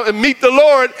go out and meet the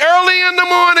Lord early in the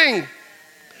morning.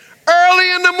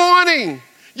 Early in the morning.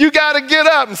 You got to get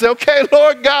up and say, okay,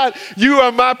 Lord God, you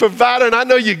are my provider and I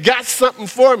know you got something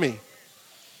for me.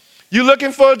 You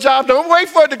looking for a job? Don't wait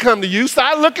for it to come to you.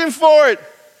 Start looking for it.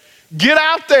 Get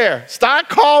out there. Start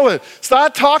calling.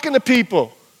 Start talking to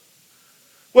people.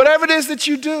 Whatever it is that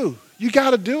you do, you got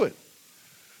to do it.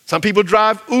 Some people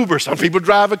drive Uber. Some people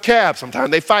drive a cab.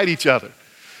 Sometimes they fight each other.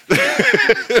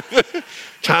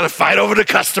 Trying to fight over the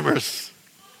customers.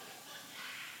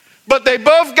 But they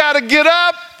both got to get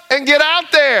up and get out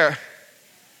there.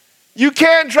 You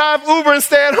can't drive Uber and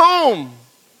stay at home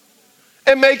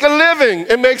and make a living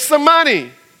and make some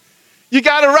money. You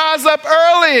got to rise up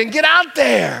early and get out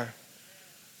there.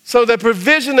 So the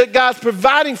provision that God's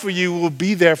providing for you will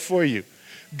be there for you.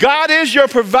 God is your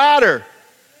provider.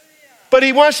 But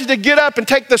he wants you to get up and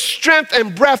take the strength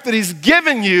and breath that he's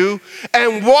given you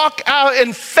and walk out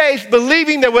in faith,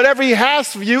 believing that whatever he has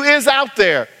for you is out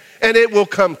there and it will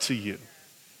come to you.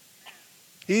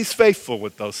 He's faithful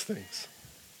with those things.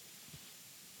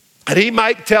 And he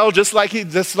might tell, just like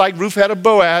Ruth had a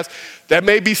Boaz, there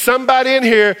may be somebody in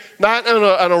here, not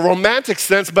in a romantic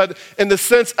sense, but in the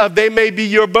sense of they may be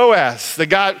your Boaz. That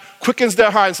God quickens their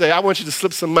heart and say, I want you to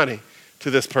slip some money to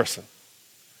this person.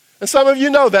 And some of you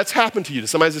know that's happened to you.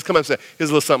 Somebody just come up and say, here's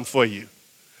a little something for you.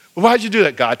 Well, why'd you do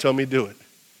that? God told me to do it.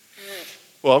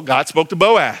 Well, God spoke to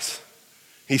Boaz.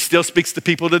 He still speaks to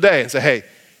people today and say, hey,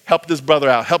 help this brother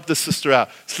out, help this sister out,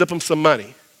 slip them some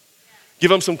money. Give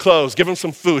them some clothes, give them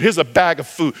some food. Here's a bag of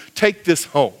food. Take this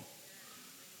home.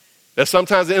 That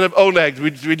sometimes at the end of Oneg,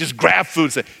 we just grab food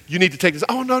and say, you need to take this.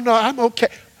 Oh, no, I'm okay.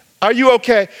 Are you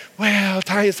okay? Well,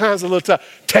 time's a little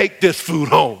tough. Take this food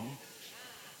home.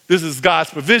 This is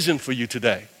God's provision for you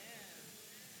today.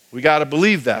 We got to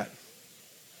believe that.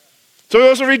 So we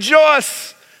also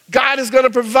rejoice. God is going to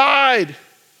provide.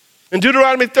 In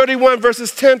Deuteronomy 31,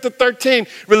 verses 10 to 13,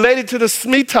 related to the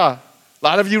Shemitah. A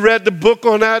lot of you read the book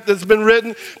on that's been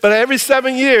written. But every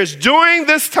 7 years, during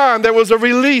this time, there was a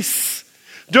release.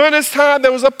 During this time,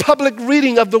 there was a public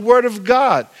reading of the Word of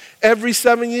God every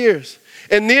 7 years.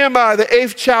 In Nehemiah, the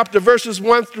 8th chapter, verses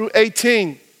 1 through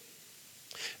 18,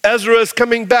 Ezra is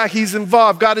coming back. He's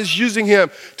involved. God is using him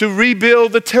to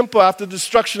rebuild the temple after the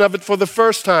destruction of it for the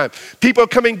first time. People are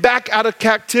coming back out of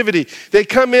captivity. They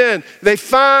come in. They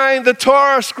find the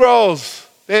Torah scrolls.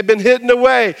 They had been hidden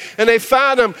away. And they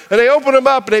found them. And they open them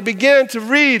up. And they begin to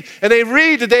read. And they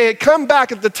read that they had come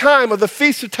back at the time of the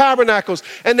Feast of Tabernacles.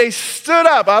 And they stood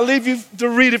up. I'll leave you to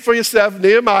read it for yourself.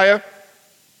 Nehemiah,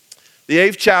 the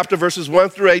 8th chapter, verses 1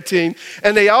 through 18.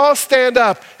 And they all stand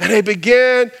up and they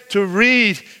begin to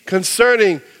read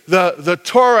concerning the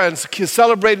Torah and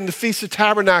celebrating the Feast of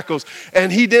Tabernacles.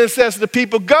 And he then says to the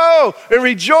people, go and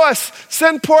rejoice,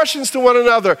 send portions to one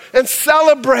another and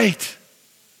celebrate.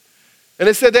 And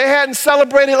they said they hadn't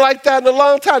celebrated like that in a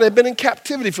long time. They'd been in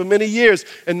captivity for many years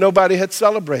and nobody had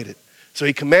celebrated. So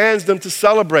he commands them to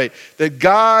celebrate that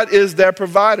God is their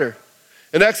provider.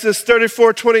 In Exodus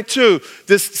 34:22,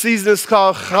 this season is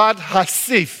called Chad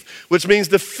Hasif, which means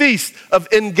the feast of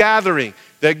ingathering,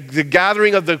 the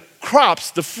gathering of the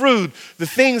crops, the fruit, the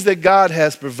things that God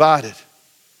has provided.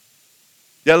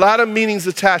 There are a lot of meanings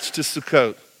attached to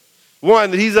Sukkot.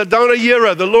 One, that he's Adonai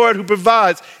Yireh, the Lord who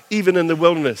provides even in the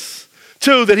wilderness.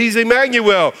 Two, that he's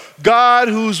Emmanuel, God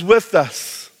who's with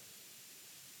us.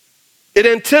 It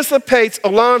anticipates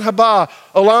Olam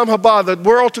Haba, the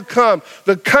world to come,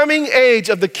 the coming age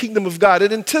of the kingdom of God.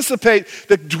 It anticipates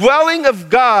the dwelling of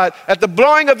God at the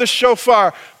blowing of the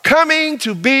shofar, coming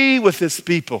to be with his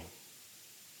people.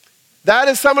 That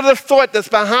is some of the thought that's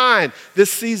behind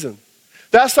this season.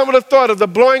 That's some of the thought of the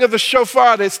blowing of the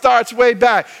shofar that starts way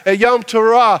back at Yom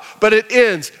Teruah, but it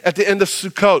ends at the end of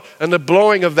Sukkot and the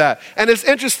blowing of that. And it's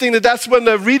interesting that that's when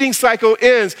the reading cycle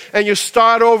ends and you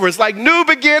start over. It's like new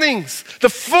beginnings. The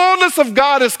fullness of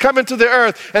God is coming to the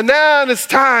earth, and now it's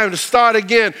time to start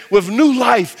again with new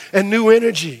life and new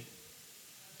energy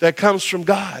that comes from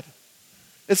God.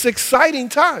 It's an exciting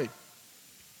time.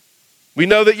 We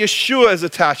know that Yeshua is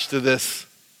attached to this.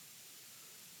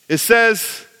 It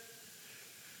says,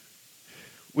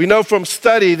 we know from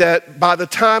study that by the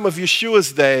time of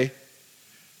Yeshua's day,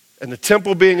 and the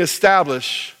temple being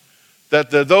established, that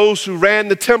those who ran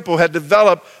the temple had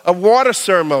developed a water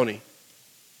ceremony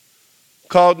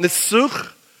called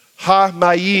Nisuch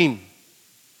HaMayim.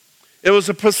 It was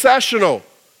a processional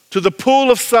to the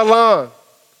pool of Siloam.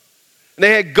 And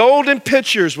they had golden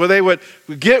pitchers where they would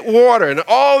get water, and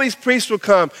all these priests would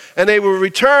come, and they would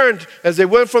return as they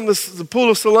went from the pool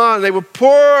of Siloam, and they would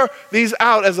pour these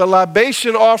out as a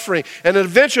libation offering. And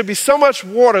eventually it would be so much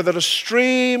water that a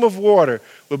stream of water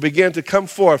would begin to come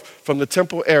forth from the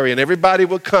temple area, and everybody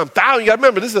would come. You got to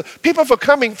remember, people are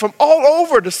coming from all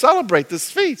over to celebrate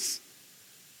this feast.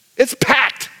 It's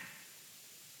packed.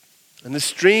 And the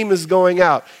stream is going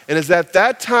out. And it's at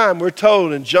that time, we're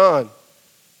told in John,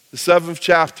 the 7th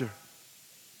chapter,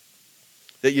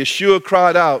 that Yeshua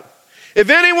cried out, "If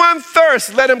anyone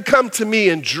thirsts, let him come to me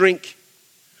and drink.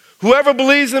 Whoever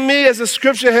believes in me, as the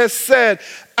scripture has said,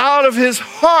 out of his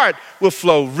heart will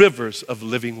flow rivers of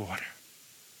living water."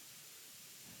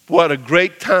 What a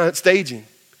great time staging.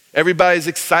 Everybody's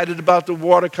excited about the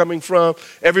water coming from.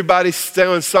 Everybody's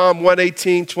still in Psalm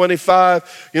 118:25.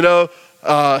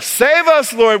 Save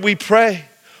us, Lord, we pray.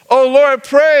 Oh, Lord,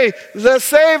 pray,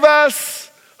 save us.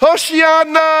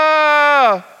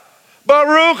 Hoshiana,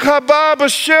 Baruch haba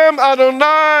b'shem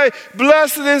Adonai.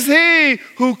 Blessed is he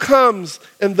who comes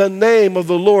in the name of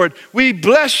the Lord. We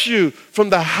bless you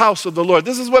from the house of the Lord.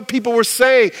 This is what people were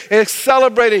saying and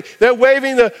celebrating. They're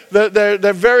waving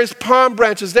their various palm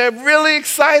branches. They're really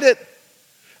excited.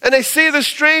 And they see the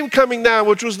stream coming down,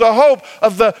 which was the hope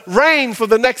of the rain for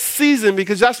the next season,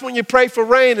 because that's when you pray for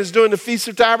rain, is during the Feast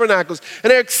of Tabernacles. And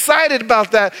they're excited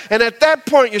about that. And at that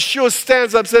point, Yeshua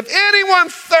stands up and says, "If anyone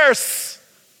thirsts,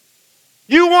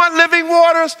 you want living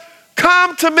waters?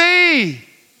 Come to me.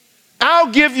 I'll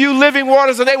give you living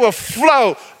waters, and they will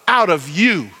flow out of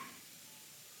you."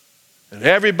 And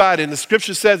everybody, and the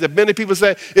scripture says that many people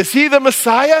say, "Is he the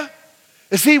Messiah?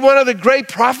 Is he one of the great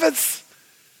prophets?"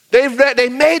 They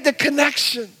made the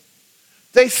connection.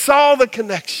 They saw the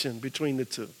connection between the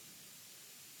two.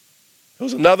 There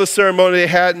was another ceremony they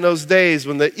had in those days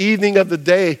when the evening of the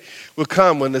day would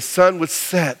come, when the sun would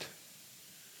set,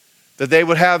 that they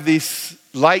would have these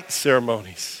light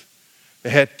ceremonies. They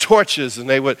had torches, and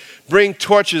they would bring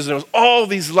torches, and it was all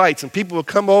these lights, and people would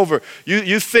come over.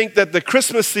 You think that the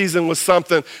Christmas season was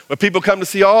something where people come to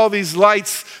see all these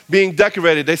lights being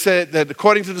decorated. They said that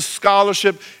according to the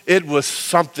scholarship, it was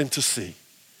something to see.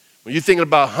 When you're thinking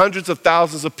about hundreds of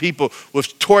thousands of people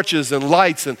with torches and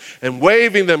lights and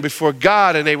waving them before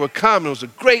God, and they would come. It was a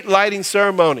great lighting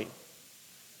ceremony.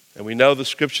 And we know the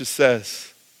scripture says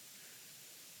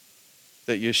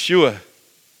that Yeshua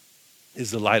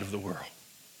is the light of the world.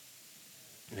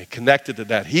 And it connected to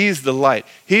that. He's the light.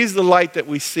 He's the light that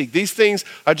we seek. These things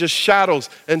are just shadows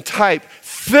and type,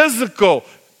 physical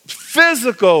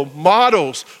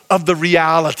models of the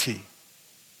reality.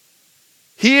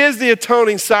 He is the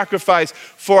atoning sacrifice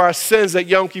for our sins at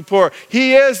Yom Kippur.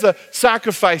 He is the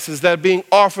sacrifices that are being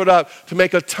offered up to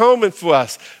make atonement for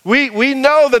us. We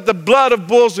know that the blood of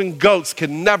bulls and goats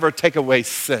can never take away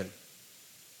sin.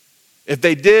 If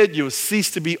they did, you would cease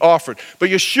to be offered.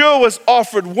 But Yeshua was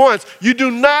offered once. You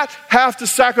do not have to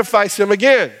sacrifice him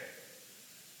again.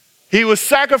 He was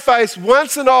sacrificed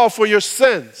once and all for your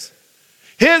sins.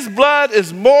 His blood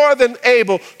is more than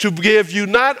able to give you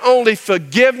not only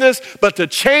forgiveness, but to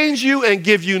change you and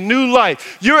give you new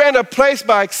life. You're in a place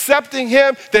by accepting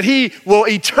him that he will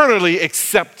eternally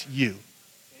accept you.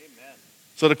 Amen.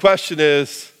 So the question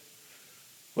is,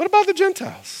 what about the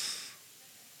Gentiles?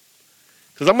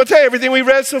 Because I'm going to tell you, everything we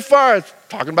read so far is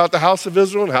talking about the house of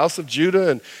Israel and the house of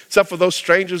Judah, and except for those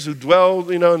strangers who dwell,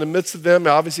 in the midst of them, it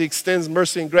obviously extends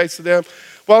mercy and grace to them.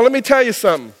 Well, let me tell you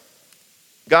something.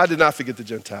 God did not forget the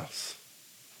Gentiles,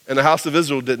 and the house of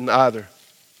Israel didn't either.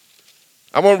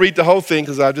 I won't read the whole thing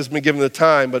because I've just been given the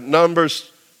time, but Numbers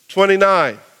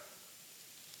 29,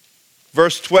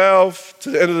 verse 12 to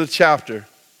the end of the chapter,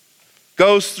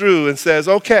 goes through and says,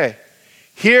 okay,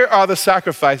 here are the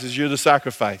sacrifices. You're the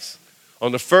sacrifice.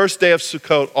 On the first day of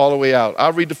Sukkot, all the way out.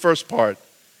 I'll read the first part.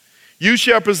 You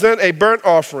shall present a burnt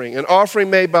offering, an offering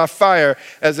made by fire,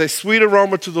 as a sweet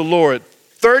aroma to the Lord.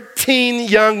 13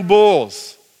 young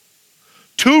bulls,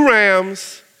 2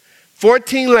 rams,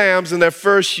 14 lambs in their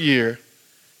first year.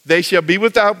 They shall be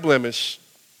without blemish.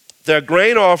 Their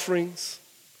grain offerings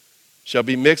shall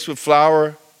be mixed with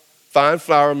flour, fine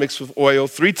flour mixed with oil,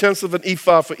 3/10 of an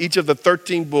ephah for each of the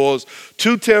 13 bulls,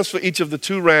 2/10 for each of the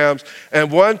 2 rams,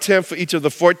 and 1/10 for each of the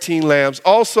 14 lambs.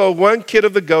 Also 1 kid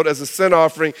of the goat as a sin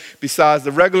offering, besides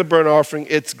the regular burnt offering,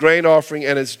 its grain offering,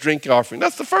 and its drink offering.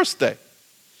 That's the first day.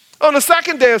 On the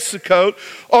second day of Sukkot,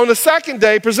 on the second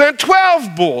day, present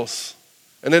 12 bulls.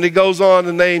 And then it goes on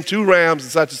to name 2 rams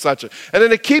and such and such. And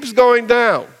then it keeps going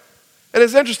down. And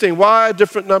it's interesting, why a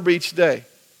different number each day?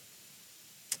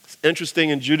 It's interesting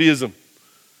in Judaism.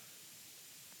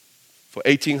 For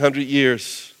 1,800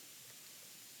 years,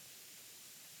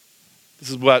 this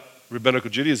is what rabbinical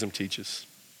Judaism teaches.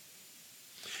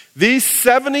 These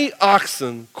 70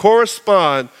 oxen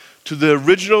correspond to the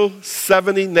original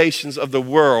 70 nations of the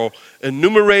world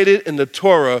enumerated in the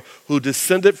Torah who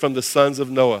descended from the sons of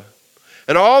Noah,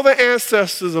 and all the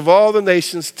ancestors of all the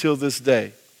nations till this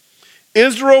day.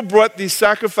 Israel brought these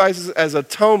sacrifices as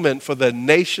atonement for the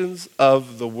nations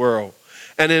of the world,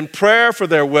 and in prayer for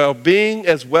their well-being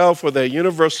as well for their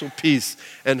universal peace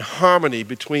and harmony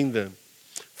between them.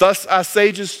 Thus our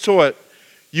sages taught,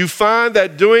 you find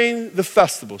that during the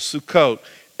festival, Sukkot,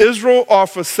 Israel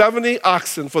offers 70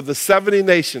 oxen for the 70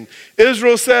 nations.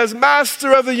 Israel says,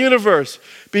 Master of the universe,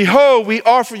 behold, we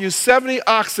offer you 70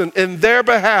 oxen in their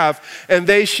behalf, and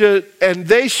they should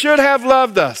have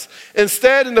loved us.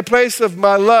 Instead, in the place of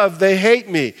my love, they hate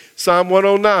me. Psalm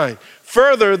 109.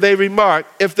 Further, they remark,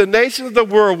 if the nations of the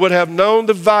world would have known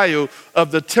the value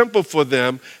of the temple for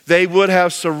them, they would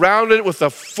have surrounded it with a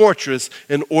fortress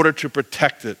in order to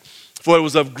protect it. For it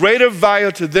was of greater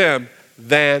value to them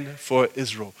than for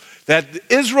Israel. That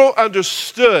Israel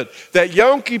understood that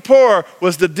Yom Kippur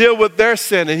was to deal with their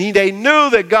sin, and they knew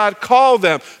that God called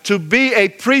them to be a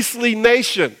priestly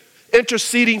nation,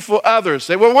 interceding for others.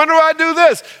 They well, when do I do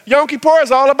this? Yom Kippur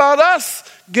is all about us,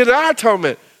 getting our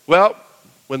atonement. Well,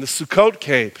 when the Sukkot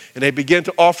came and they began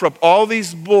to offer up all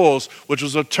these bulls, which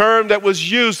was a term that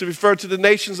was used to refer to the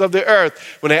nations of the earth,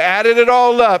 when they added it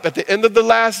all up at the end of the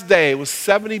last day, it was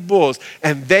 70 bulls,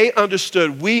 and they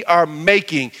understood we are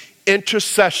making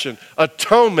intercession,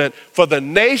 atonement for the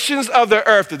nations of the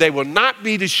earth, that they will not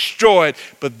be destroyed,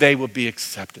 but they will be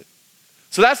accepted.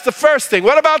 So that's the first thing.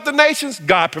 What about the nations?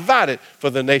 God provided for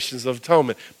the nations of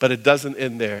atonement, but it doesn't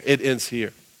end there. It ends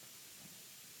here.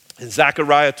 In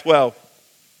Zechariah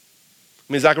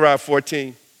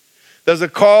 14, there's a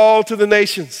call to the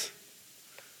nations.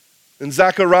 In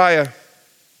Zechariah,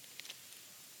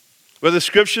 where the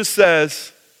scripture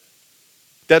says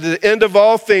that at the end of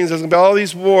all things, there's going to be all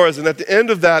these wars, and at the end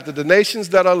of that the nations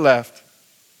that are left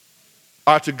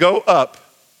are to go up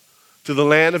to the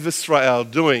land of Israel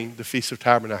during the Feast of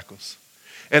Tabernacles.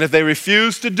 And if they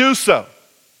refuse to do so,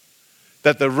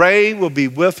 that the rain will be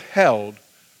withheld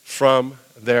from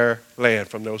their land,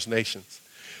 from those nations.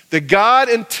 That God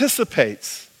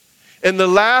anticipates in the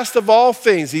last of all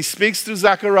things, he speaks through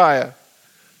Zechariah,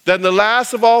 that in the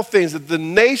last of all things, that the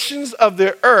nations of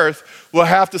the earth will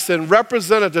have to send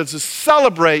representatives to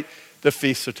celebrate the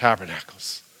Feast of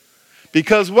Tabernacles.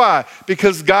 Because why?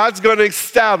 Because God's going to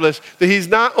establish that he's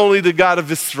not only the God of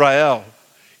Israel,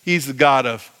 he's the God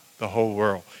of the whole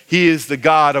world. He is the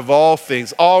God of all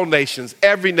things, all nations,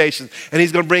 every nation. And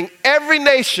he's going to bring every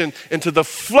nation into the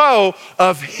flow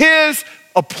of his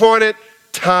appointed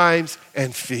times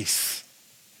and feasts.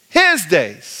 His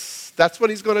days. That's what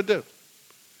he's going to do.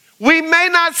 We may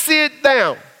not see it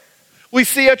now. We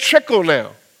see a trickle now.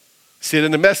 We see it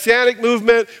in the Messianic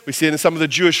movement. We see it in some of the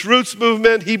Jewish roots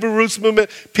movement, Hebrew roots movement.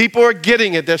 People are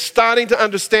getting it. They're starting to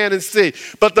understand and see.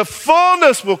 But the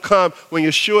fullness will come when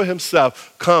Yeshua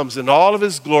himself comes in all of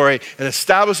his glory and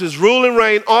establishes rule and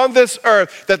reign on this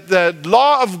earth, that the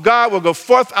law of God will go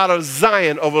forth out of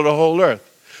Zion over the whole earth.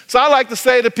 So I like to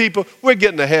say to people, we're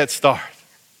getting a head start.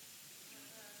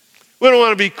 We don't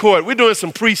want to be caught. We're doing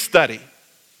some pre-study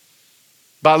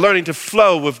by learning to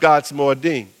flow with God's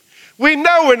Moedim. We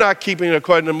know we're not keeping it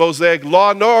according to the Mosaic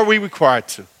law, nor are we required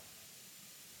to.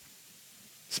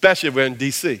 Especially if we're in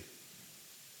D.C. It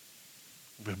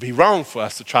would be wrong for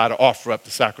us to try to offer up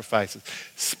the sacrifices,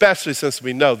 especially since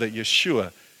we know that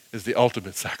Yeshua is the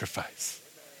ultimate sacrifice.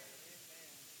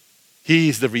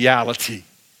 He's the reality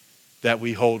that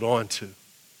we hold on to.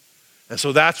 And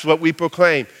so that's what we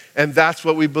proclaim, and that's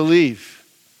what we believe,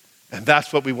 and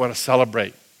that's what we want to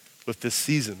celebrate with this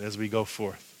season as we go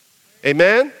forth.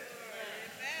 Amen?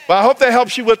 Well, I hope that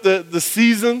helps you with the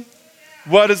season,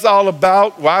 what it's all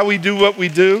about, why we do what we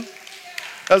do.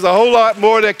 There's a whole lot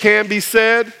more that can be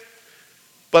said,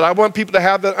 but I want people to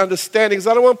have that understanding, because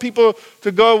I don't want people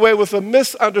to go away with a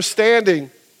misunderstanding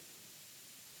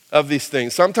of these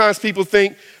things. Sometimes people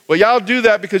think, well, y'all do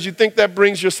that because you think that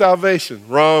brings your salvation.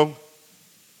 Wrong.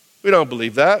 We don't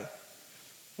believe that.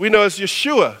 We know it's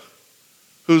Yeshua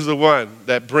who's the one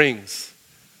that brings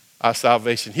our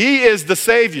salvation. He is the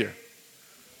Savior.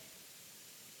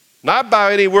 Not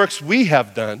by any works we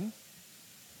have done,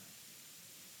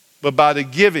 but by the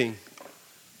giving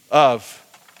of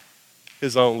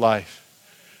his own life.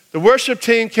 The worship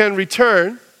team can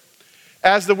return,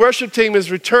 As the worship team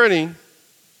is returning,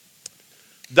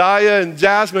 Daya and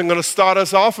Jasmine are going to start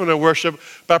us off in their worship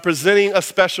by presenting a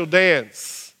special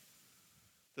dance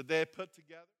that they had put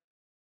together.